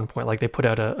one point, like they put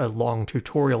out a long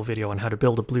tutorial video on how to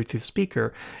build a Bluetooth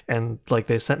speaker, and like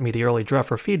they sent me the early draft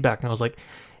for feedback, and I was like,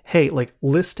 hey, like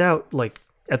list out like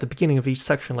at the beginning of each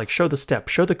section, like show the step,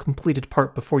 show the completed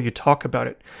part before you talk about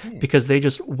it, because they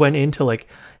just went into like,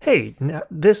 hey, now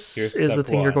this is the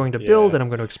thing you're going to build, and I'm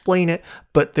going to explain it,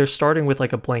 but they're starting with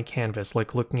like a blank canvas,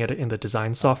 like looking at it in the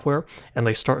design software, and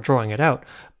they start drawing it out,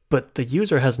 but the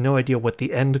user has no idea what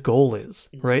the end goal is,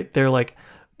 right? They're like,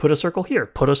 put a circle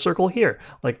here,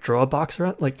 like draw a box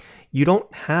around. Like you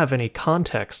don't have any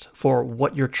context for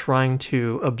what you're trying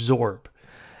to absorb.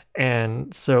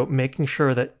 And so making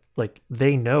sure that like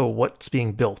they know what's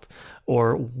being built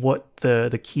or what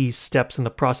the key steps in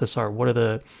the process are. What are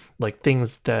the like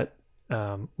things that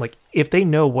like if they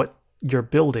know what you're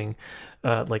building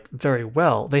like very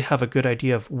well, they have a good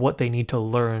idea of what they need to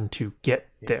learn to get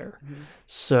there.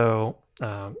 So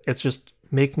it's just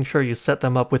making sure you set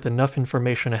them up with enough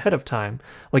information ahead of time.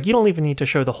 Like you don't even need to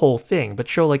show the whole thing, but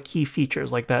show like key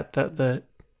features like that the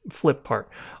flip part,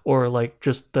 or like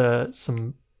just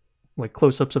some like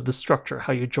close-ups of the structure,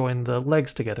 how you join the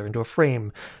legs together into a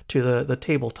frame to the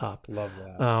tabletop. Love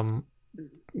that.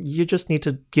 You just need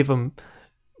to give them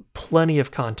plenty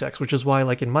of context, which is why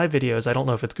like in my videos, I don't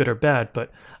know if it's good or bad,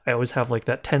 but I always have like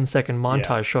that 10-second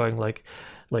montage showing like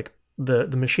the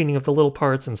machining of the little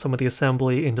parts and some of the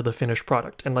assembly into the finished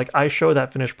product. And like I show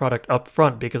that finished product up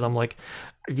front because I'm like,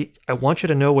 I want you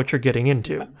to know what you're getting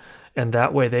into. And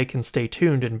that way they can stay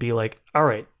tuned and be like, all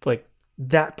right, like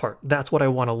that part, that's what I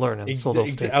want to learn. And so they'll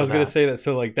stay. I was going to say that.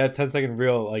 So like that 10-second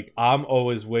reel, like I'm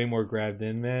always way more grabbed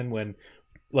in, man, when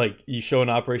like you show an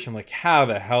operation, I'm like, how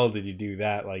the hell did you do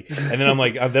that? Like, and then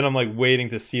I'm like waiting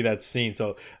to see that scene.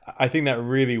 So I think that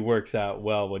really works out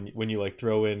well when you like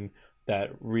throw in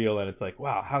that reel and it's like,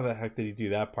 wow, how the heck did he do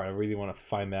that part? I really want to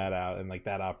find that out and like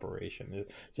that operation.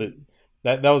 So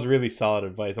that was really solid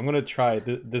advice. I'm gonna try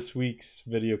this week's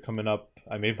video coming up.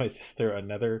 I made my sister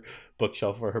another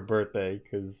bookshelf for her birthday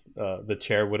because the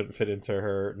chair wouldn't fit into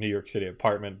her New York City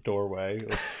apartment doorway.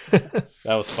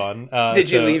 That was fun.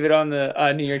 Did you leave it on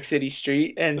the New York City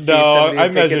street and see no, if somebody would I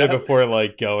pick measured it up? before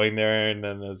like going there, and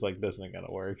then I was like, this isn't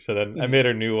gonna work. So then I made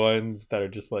her new ones that are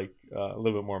just like a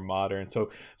little bit more modern.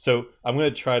 So I'm gonna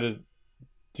try to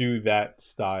do that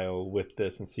style with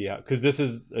this and see how, because this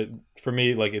is for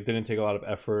me, like, it didn't take a lot of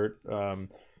effort.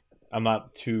 I'm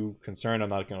not too concerned. I'm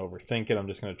not going to overthink it. I'm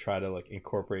just going to try to like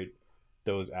incorporate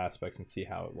those aspects and see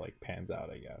how it like pans out,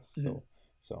 I guess.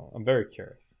 So I'm very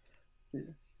curious.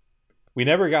 We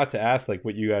never got to ask like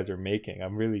what you guys are making.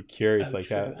 I'm really curious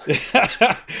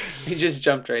that. We just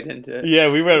jumped right into it.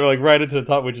 Yeah, we went like right into the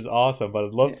top, which is awesome, but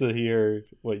I'd love to hear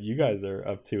what you guys are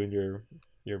up to in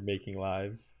your making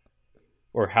lives.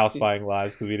 Or house buying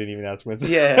lives, because we didn't even ask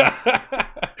Winston. Yeah.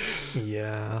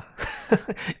 Yeah.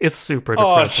 It's super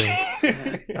depressing.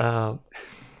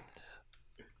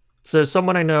 So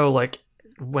someone I know like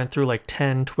went through like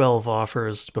 10, 12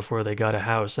 offers before they got a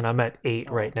house, and I'm at 8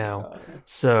 right now. God.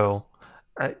 So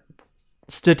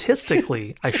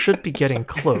statistically, I should be getting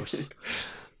close.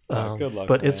 Good luck,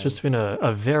 but it's man. just been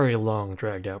a very long,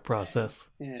 dragged out process.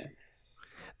 Yeah.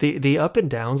 The up and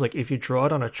downs, like if you draw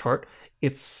it on a chart,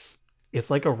 it's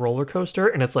like a roller coaster,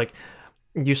 and it's like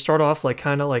you start off like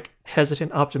kind of like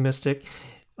hesitant, optimistic.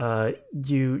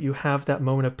 You have that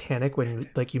moment of panic when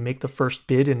like you make the first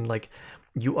bid and like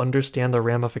you understand the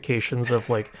ramifications of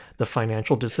like the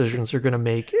financial decisions you're going to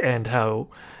make and how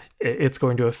it's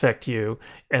going to affect you.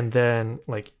 And then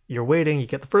like you're waiting, you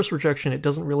get the first rejection, it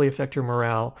doesn't really affect your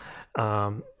morale.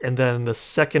 And then the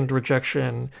second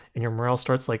rejection and your morale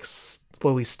starts like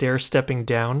slowly stepping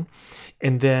down.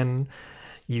 And then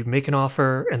you make an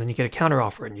offer, and then you get a counter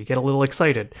offer, and you get a little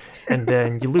excited, and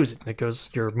then you lose it.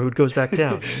 And your mood goes back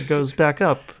down, and it goes back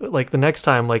up. Like the next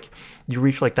time, like you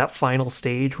reach like that final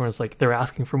stage where it's like they're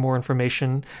asking for more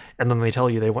information, and then they tell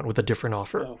you they went with a different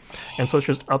offer. Oh. And so it's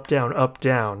just up,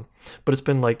 down, but it's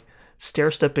been like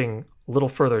stepping a little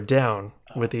further down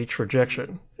with each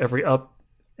rejection, every up,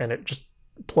 and it just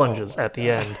plunges at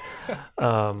the end.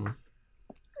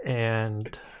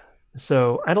 And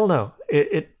so I don't know.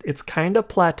 It's kind of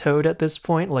plateaued at this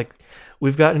point. Like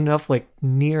we've got enough like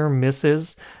near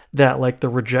misses that like the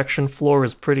rejection floor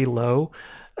is pretty low,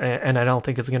 and I don't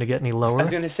think it's going to get any lower. I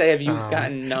was going to say, have you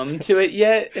gotten numb to it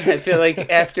yet? I feel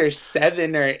like after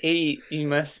 7 or 8, you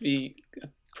must be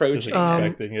approaching. Just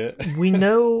expecting it. We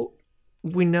know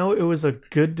it was a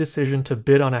good decision to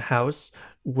bid on a house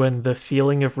when the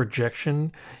feeling of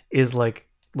rejection is like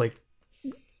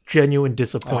genuine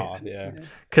disappointment. Yeah.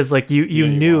 Because like you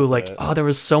knew like it. there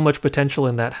was so much potential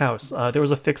in that house. There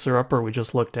was a fixer upper we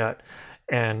just looked at,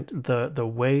 and the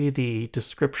way the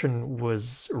description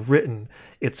was written,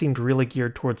 it seemed really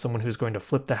geared towards someone who's going to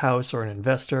flip the house or an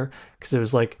investor, because it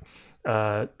was like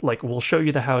we'll show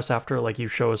you the house after like you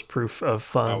show us proof of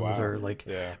funds or like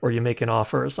or you make an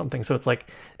offer or something. So it's like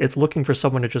it's looking for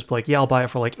someone to just be like, yeah, I'll buy it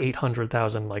for like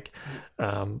 800,000, like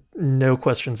no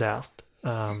questions asked.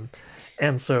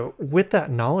 And so with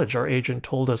that knowledge, our agent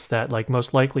told us that like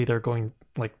most likely they're going,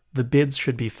 like the bids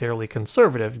should be fairly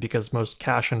conservative, because most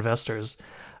cash investors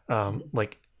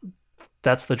like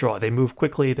that's the draw. They move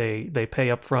quickly, they pay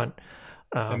up front.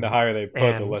 And the higher they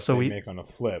put, the less so they make on a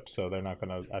flip, so they're not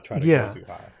going to try to go too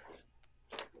high.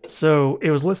 So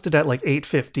it was listed at like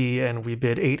 850, and we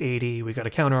bid 880. We got a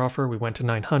counter offer. We went to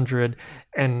 900,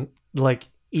 and like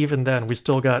even then we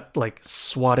still got like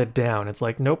swatted down. It's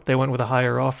like, nope, they went with a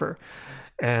higher offer.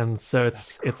 And so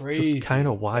it's just kind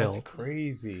of wild. That's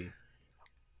crazy.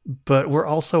 But we're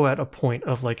also at a point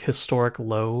of like historic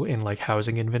low in like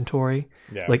housing inventory.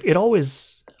 Yeah. Like it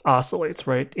always oscillates,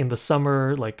 right? In the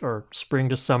summer, like, or spring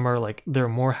to summer, like there are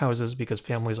more houses because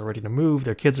families are ready to move,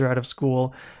 their kids are out of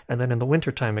school, and then in the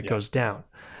wintertime it goes down.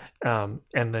 And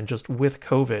then just with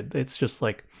COVID, it's just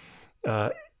like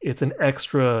it's an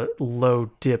extra low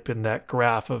dip in that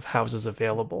graph of houses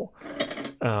available.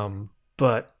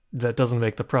 But that doesn't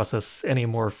make the process any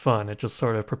more fun. It just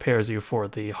sort of prepares you for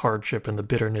the hardship and the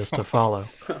bitterness to follow.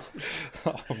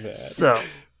 Oh, man. So,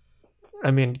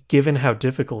 I mean, given how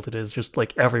difficult it is, just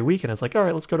like every weekend, it's like, all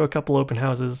right, let's go to a couple open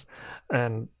houses,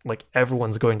 and like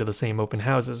everyone's going to the same open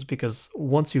houses, because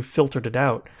once you've filtered it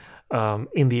out,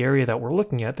 in the area that we're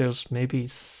looking at, there's maybe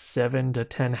 7 to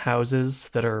 10 houses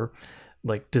that are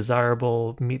like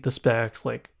desirable, meet the specs,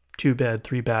 like 2-bed,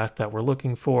 3-bath that we're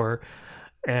looking for.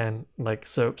 And like,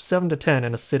 so 7 to 10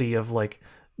 in a city of like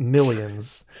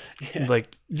millions,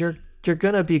 like you're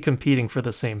gonna be competing for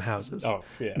the same houses. Oh,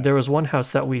 yeah. There was one house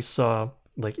that we saw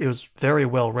Like it was very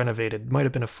well renovated. Might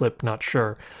have been a flip, not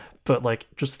sure, but like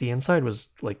just the inside was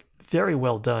like very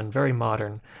well done, very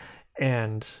modern.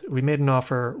 And we made an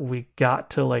offer. We got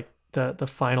to like the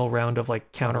final round of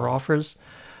like counter offers.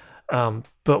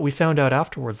 But we found out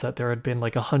afterwards that there had been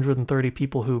like 130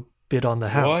 people who bid on the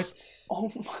house.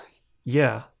 What? Oh my.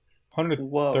 Yeah.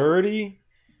 130?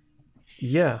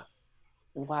 Yeah.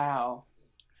 Wow.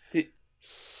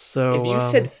 So if you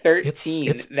said 13,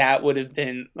 it's that would have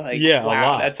been like, Yeah, wow, a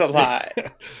lot. that's a lot.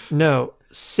 no,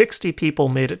 60 people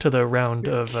made it to the round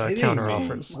of counter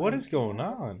offers. What is going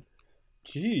on?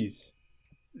 Jeez.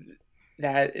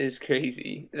 That is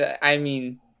crazy. I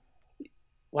mean,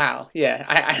 wow. Yeah,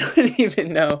 I don't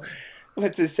even know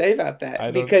what to say about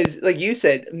that. Because, like you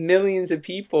said, millions of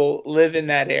people live in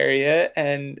that area,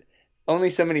 and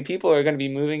only so many people are going to be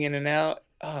moving in and out.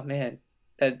 Oh, man.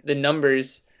 The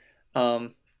numbers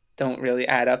don't really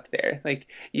add up there. Like,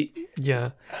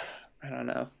 yeah. I don't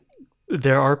know.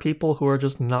 There are people who are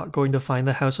just not going to find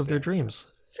the house of their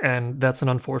dreams. And that's an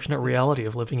unfortunate reality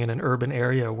of living in an urban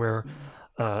area where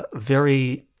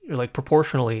very, like,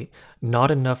 proportionally, not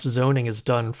enough zoning is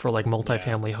done for, like,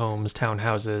 multifamily homes,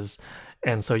 townhouses,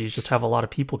 and so you just have a lot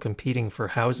of people competing for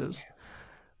houses.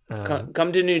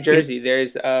 Come to New Jersey.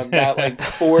 There's about like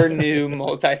 4 new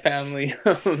multifamily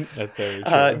homes. That's very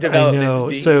true.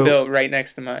 Developments being built right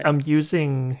next to mine. I'm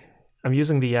using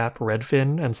the app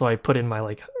Redfin, and so I put in my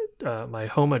like my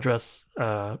home address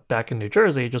back in New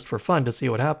Jersey just for fun to see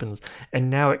what happens. And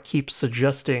now it keeps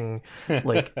suggesting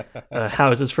like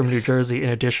houses from New Jersey in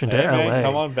addition to LA. Man,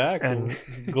 come on back, and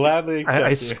we'll gladly accept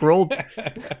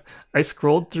I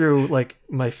scrolled through like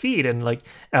my feed, and like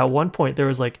at one point there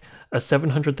was like a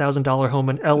 $700,000 home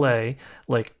in LA,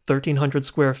 like 1,300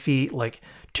 square feet, like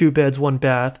 2 beds, 1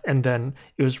 bath, and then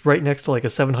it was right next to like a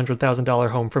 $700,000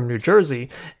 home from New Jersey,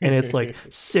 and it's like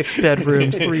 6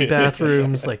 bedrooms, 3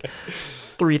 bathrooms, like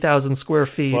 3,000 square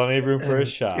feet. Plenty of room for a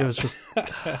shop. It was just,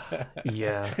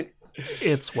 yeah,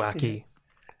 it's wacky.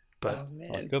 But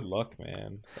man. Good luck,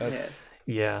 man.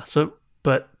 Yeah. So,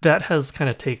 but that has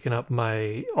kind of taken up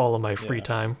all of my free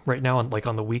time right now.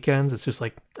 On the weekends, it's just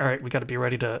like, all right, we got to be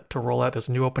ready to roll out this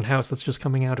new open house that's just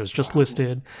coming out. It was just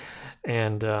listed,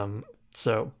 and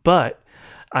but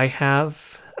I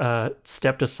have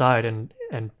stepped aside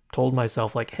and told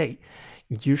myself like, hey,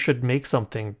 you should make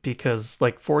something, because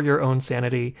like for your own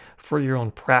sanity, for your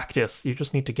own practice, you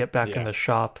just need to get back in the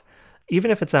shop, even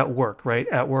if it's at work. Right,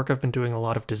 at work I've been doing a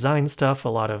lot of design stuff, a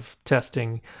lot of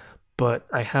testing, but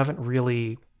I haven't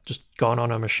really just gone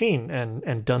on a machine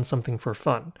and done something for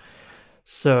fun.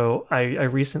 So I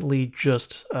recently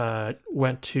just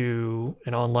went to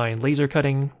an online laser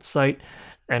cutting site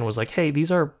and was like, hey,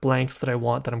 these are blanks that I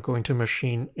want that I'm going to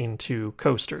machine into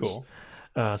coasters.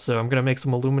 Cool. So I'm going to make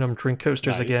some aluminum drink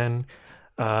coasters again,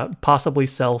 possibly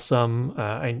sell some.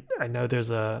 I know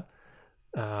there's a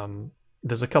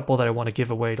couple that I want to give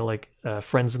away to like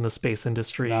friends in the space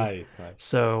industry. Nice.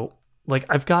 So like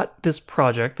I've got this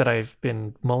project that I've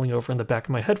been mulling over in the back of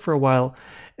my head for a while,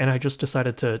 and I just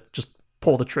decided to just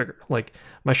pull the trigger. Like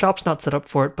my shop's not set up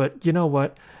for it, but you know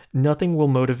what? Nothing will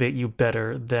motivate you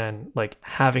better than like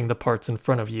having the parts in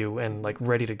front of you and like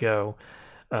ready to go.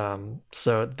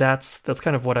 So that's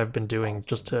kind of what I've been doing,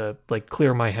 just to like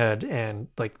clear my head and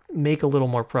like make a little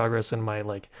more progress in my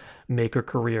like maker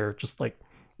career. Just like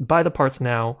buy the parts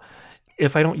now.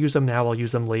 If I don't use them now, I'll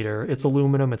use them later. It's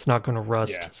aluminum. It's not going to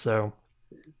rust. Yeah. So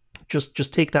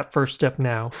just take that first step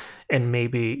now, and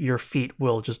maybe your feet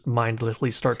will just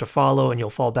mindlessly start to follow, and you'll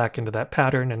fall back into that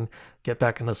pattern and get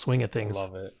back in the swing of things. I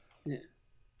love it. Yeah.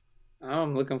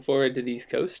 I'm looking forward to these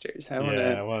coasters. I want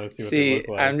to see what they look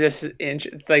like. I'm just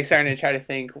starting to try to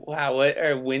think, wow, what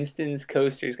are Winston's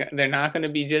coasters? They're not going to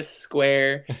be just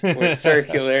square or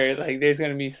circular. Like there's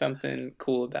going to be something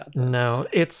cool about them. No,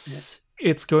 it's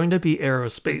going to be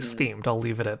aerospace themed. I'll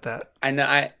leave it at that. I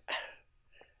know.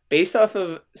 Based off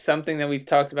of something that we've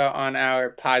talked about on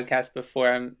our podcast before,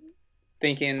 I'm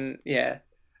thinking,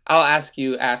 I'll ask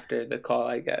you after the call,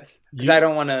 I guess, because I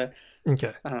don't want to.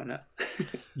 Okay. I don't know.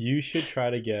 You should try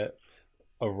to get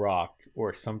a rock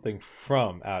or something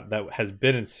from out that has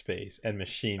been in space and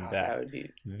machine that.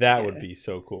 That would be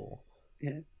so cool.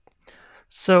 Yeah.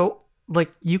 So,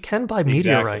 like, you can buy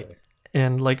meteorite. Exactly.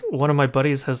 And like one of my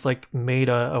buddies has like made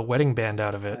a wedding band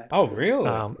out of it. Oh, really?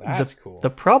 That's cool. The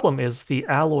problem is the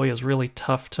alloy is really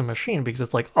tough to machine because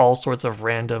it's like all sorts of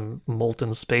random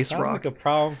molten space rock. Like a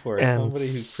problem for somebody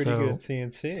who's pretty good at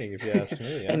CNCing, if you ask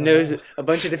me. And knows a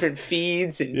bunch of different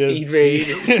feeds and feed rate.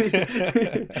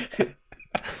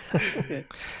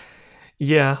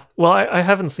 Yeah, well, I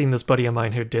haven't seen this buddy of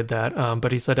mine who did that,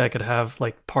 but he said I could have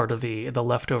like part of the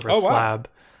leftover slab.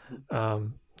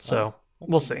 So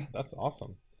we'll see. That's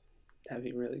awesome. That'd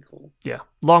be really cool. Yeah,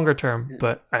 longer term,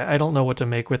 but I don't know what to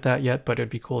make with that yet. But it'd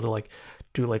be cool to like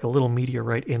do like a little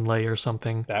meteorite inlay or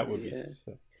something. That would be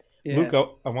sick. Yeah.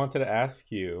 Luke, I wanted to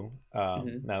ask you, now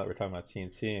that we're talking about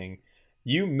CNCing,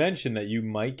 you mentioned that you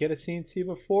might get a CNC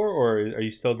before, or are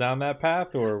you still down that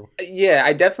path? Or Yeah,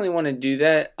 I definitely want to do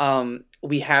that.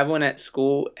 We have one at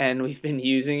school, and we've been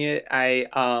using it.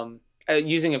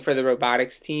 Using it for the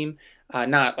robotics team,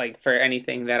 not like for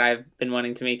anything that I've been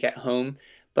wanting to make at home,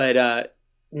 but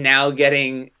now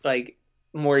getting like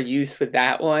more use with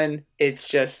that one, it's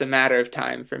just a matter of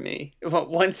time for me.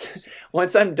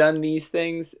 Once I'm done these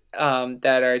things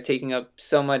that are taking up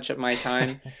so much of my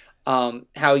time,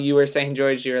 how you were saying,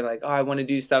 George, you were like, oh, I want to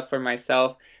do stuff for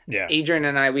myself. Yeah. Adrian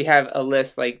and I, we have a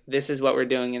list, like, this is what we're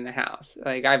doing in the house.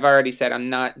 Like, I've already said I'm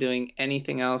not doing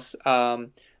anything else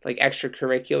like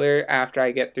extracurricular after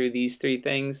I get through these 3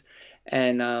 things.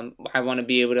 And I want to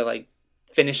be able to like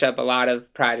finish up a lot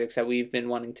of projects that we've been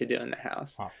wanting to do in the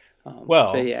house. Awesome.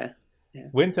 So yeah.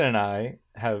 Winston and I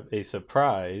have a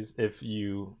surprise if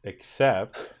you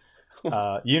accept.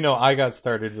 I got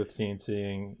started with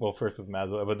CNCing, well, first with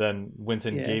Maslow, but then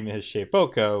Winston gave me his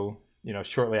Shapeoko,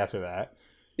 shortly after that.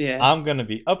 Yeah. I'm going to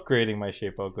be upgrading my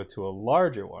Shapeoko to a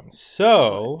larger one.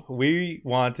 So we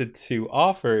wanted to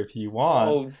offer, if you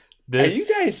want, this. Are you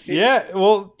guys serious? Yeah,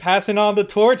 well, passing on the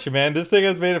torch, man. This thing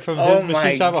has made it from his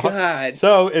machine shop. Oh my God.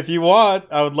 So if you want,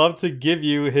 I would love to give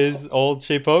you his old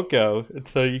Shapeoko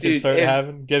so you can start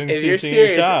getting CNC in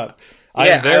your shop. I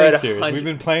am very serious. We've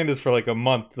been playing this for like a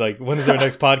month. Like, when is our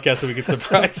next podcast so we can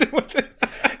surprise him with it?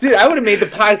 Dude, I would have made the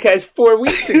podcast 4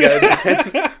 weeks ago.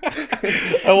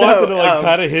 I wanted to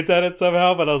kind of hint at it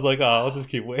somehow, but I was like, oh, I'll just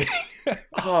keep waiting.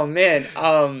 Oh man,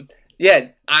 yeah,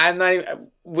 I'm not even.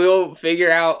 We'll figure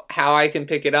out how I can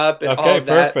pick it up and all of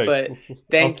that. But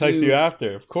I'll text you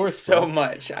after, of course. So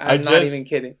much. I'm not even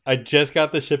kidding. I just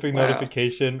got the shipping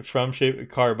notification from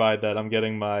Carbide that I'm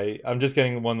just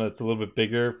getting one that's a little bit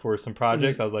bigger for some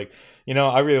projects. I was like,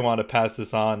 I really want to pass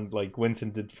this on like Winston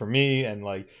did for me, and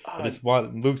like I just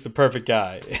want Luke's the perfect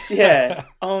guy. Yeah.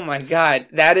 Oh my God,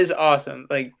 that is awesome.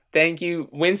 Like, thank you,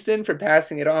 Winston, for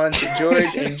passing it on to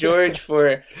George, and George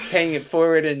for paying it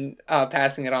forward and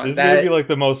passing it on. This is going to be like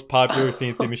the most popular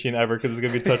CNC machine ever because it's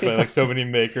going to be touched by like so many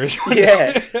makers.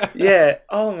 Yeah.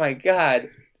 Oh my God.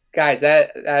 Guys,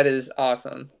 that is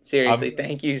awesome. Seriously,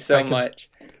 thank you so much.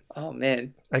 Oh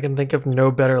man. I can think of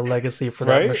no better legacy for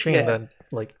that machine than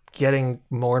like getting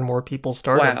more and more people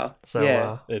started. Wow. So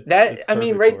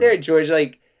right there, George,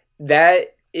 like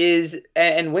that is,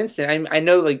 and Winston, I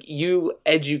know like you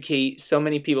educate so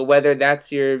many people, whether that's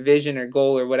your vision or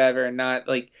goal or whatever or not,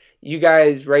 like you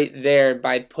guys right there,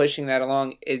 by pushing that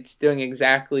along, it's doing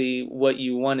exactly what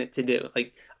you want it to do.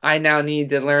 Like, I now need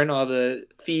to learn all the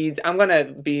feeds. I'm going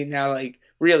to be now like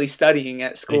really studying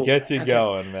at school. It gets you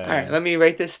going, man. All right, let me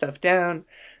write this stuff down.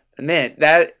 Man,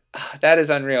 that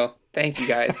is unreal. Thank you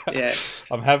guys. Yeah.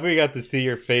 I'm happy we got to see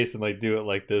your face and like do it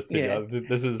like this together. Yeah.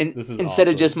 This is instead awesome.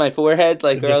 of just my forehead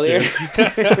like earlier.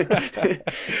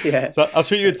 Yeah. So I'll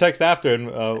shoot you a text after and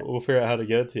we'll figure out how to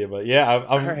get it to you. But yeah, I'm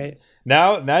all right.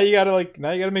 Now you gotta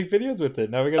make videos with it.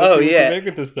 Now we gotta see what you make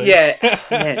with this thing. Yeah.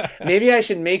 Man, maybe I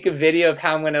should make a video of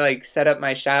how I'm gonna like set up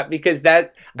my shop, because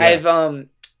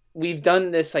we've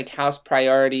done this like house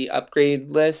priority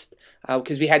upgrade list.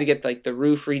 Because we had to get like the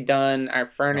roof redone, our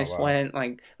furnace went,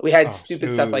 like we had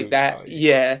stupid stuff like that.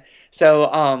 Yeah.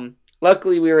 So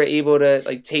luckily we were able to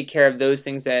like take care of those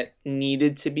things that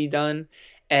needed to be done.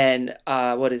 And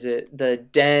the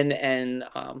den and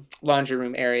laundry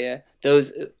room area,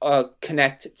 those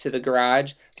connect to the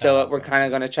garage. So we're kind of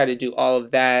going to try to do all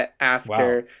of that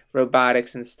after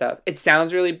robotics and stuff. It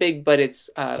sounds really big, but it's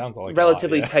like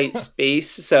relatively tight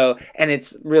space. So, and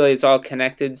it's all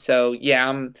connected. So yeah,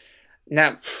 I'm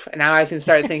now I can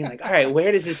start thinking like, all right,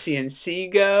 where does the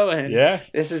CNC go? And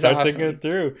this is awesome. Thinking it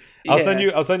through.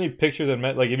 I'll send you pictures, and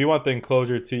like if you want the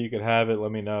enclosure too, you can have it.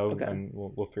 Let me know, and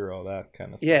we'll figure all that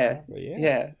kind of stuff.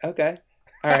 Yeah. Okay.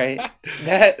 All right.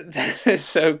 that is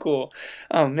so cool.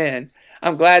 Oh man,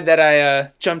 I'm glad that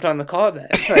I jumped on the call then.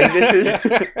 Like, this is,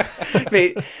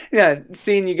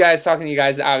 seeing you guys, talking to you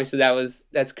guys. Obviously,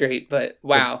 that's great. But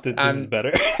wow, this is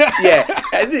better. Yeah.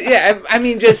 I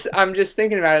mean, I'm just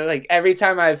thinking about it. Like every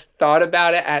time I've thought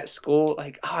about it at school,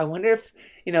 like, oh, I wonder if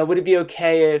would it be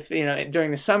okay if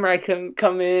during the summer I can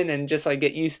come in and just like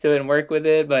get used to it and work with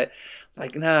it. But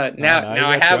like now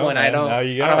I have one. I don't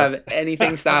have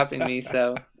anything stopping me.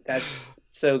 So that's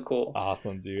so cool.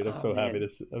 Awesome, dude. I'm so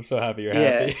happy you're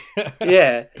happy.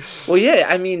 Yeah. Well, yeah.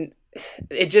 I mean,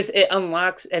 it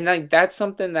unlocks, and like that's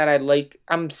something that I like.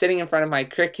 I'm sitting in front of my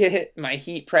Cricut, my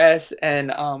heat press,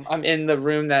 and I'm in the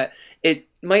room that it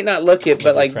might not look it,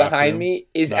 but like behind me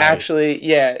is actually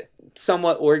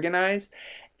somewhat organized.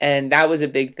 And that was a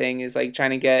big thing, is like trying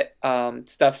to get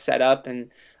stuff set up and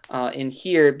in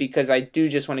here, because I do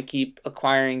just want to keep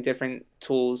acquiring different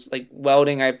tools like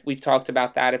welding. We've talked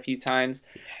about that a few times.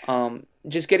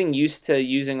 Just getting used to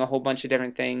using a whole bunch of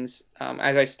different things.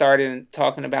 As I started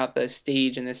talking about the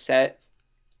stage and the set,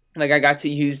 like I got to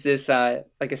use this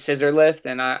like a scissor lift,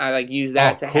 and I like use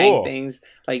that to hang things.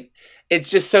 Like it's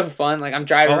just so fun. Like I'm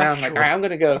driving around, like, all right, I'm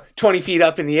gonna go 20 feet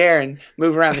up in the air and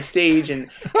move around the stage, and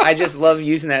I just love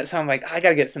using that. So I'm like, I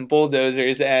gotta get some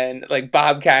bulldozers and like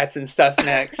bobcats and stuff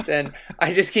next. And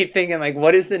I just keep thinking, like,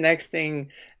 what is the next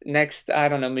I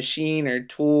don't know, machine or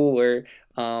tool or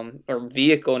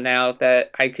vehicle now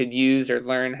that I could use or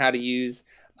learn how to use.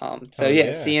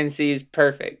 CNC is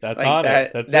perfect. That's like on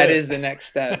that. That's that it. is the next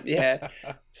step. Yeah,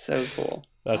 so cool.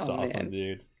 That's awesome, man.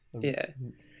 dude. Yeah.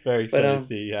 Very excited to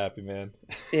see you happy, man.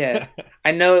 Yeah.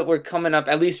 I know we're coming up,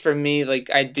 at least for me,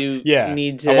 like I do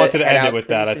need to. I wanted to end it with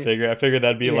that. I figured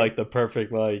that'd be like the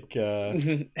perfect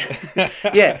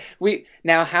Yeah.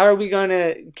 Now how are we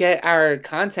gonna get our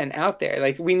content out there?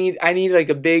 Like I need like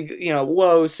a big,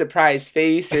 whoa, surprise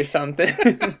face or something.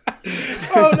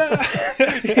 Oh no.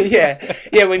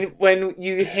 Yeah. When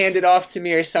you hand it off to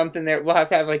me or something, there we'll have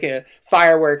to have like a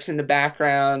fireworks in the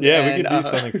background. Yeah, we could do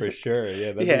something for sure.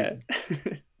 Yeah.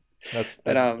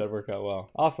 That'd work out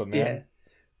well. Awesome, man.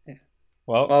 Yeah.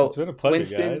 Well, it's been a pleasure,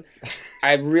 Winston, guys.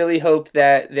 I really hope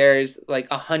that there's like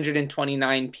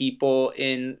 129 people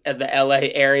in the LA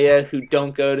area who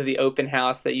don't go to the open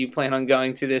house that you plan on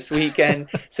going to this weekend,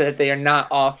 so that they are not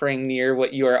offering near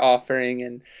what you are offering,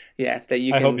 and that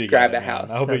you can grab a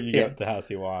house. I hope you get the house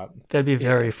you want. That'd be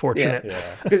very fortunate.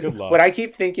 Yeah. Because what I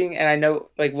keep thinking, and I know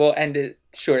like we'll end it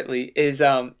shortly, is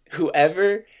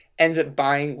whoever ends up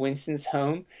buying Winston's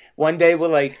home one day will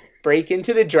like break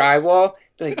into the drywall,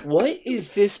 be like, what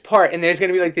is this part? And there's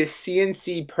gonna be like this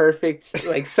CNC perfect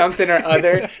like something or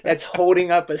other that's holding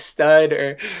up a stud,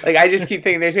 or like I just keep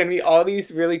thinking there's gonna be all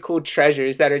these really cool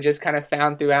treasures that are just kind of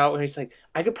found throughout, where he's like,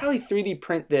 I could probably 3D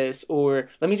print this, or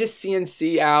let me just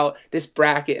CNC out this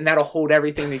bracket and that'll hold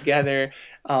everything together.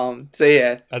 That's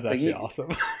actually awesome.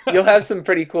 You'll have some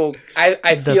pretty cool.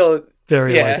 I feel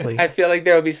very likely. I feel like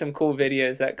there will be some cool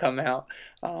videos that come out.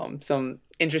 Some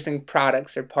interesting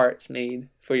products or parts made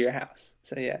for your house.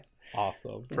 So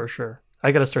awesome for sure.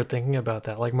 I gotta start thinking about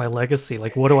that, like my legacy.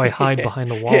 Like, what do I hide behind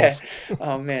the walls?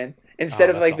 Oh man.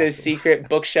 Instead of like those secret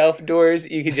bookshelf doors,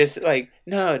 you could just like,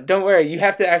 no, don't worry. You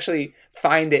have to actually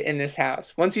find it in this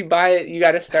house. Once you buy it, you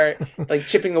got to start like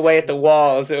chipping away at the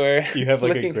walls, or you have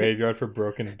like a graveyard for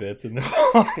broken bits in the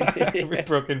wall. Every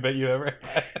broken bit you ever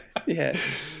had. Yeah.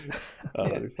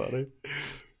 That'd be funny.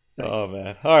 Nice. Oh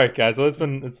man. All right, guys. Well,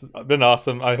 it's been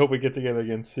awesome. I hope we get together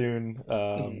again soon.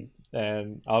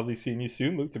 And I'll be seeing you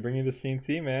soon, Luke, to bring you the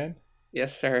CNC, man.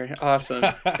 Yes, sir. Awesome.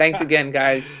 Thanks again,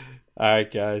 guys. All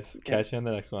right, guys. Catch you on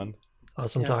the next one.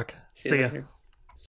 Awesome talk. See you ya. later.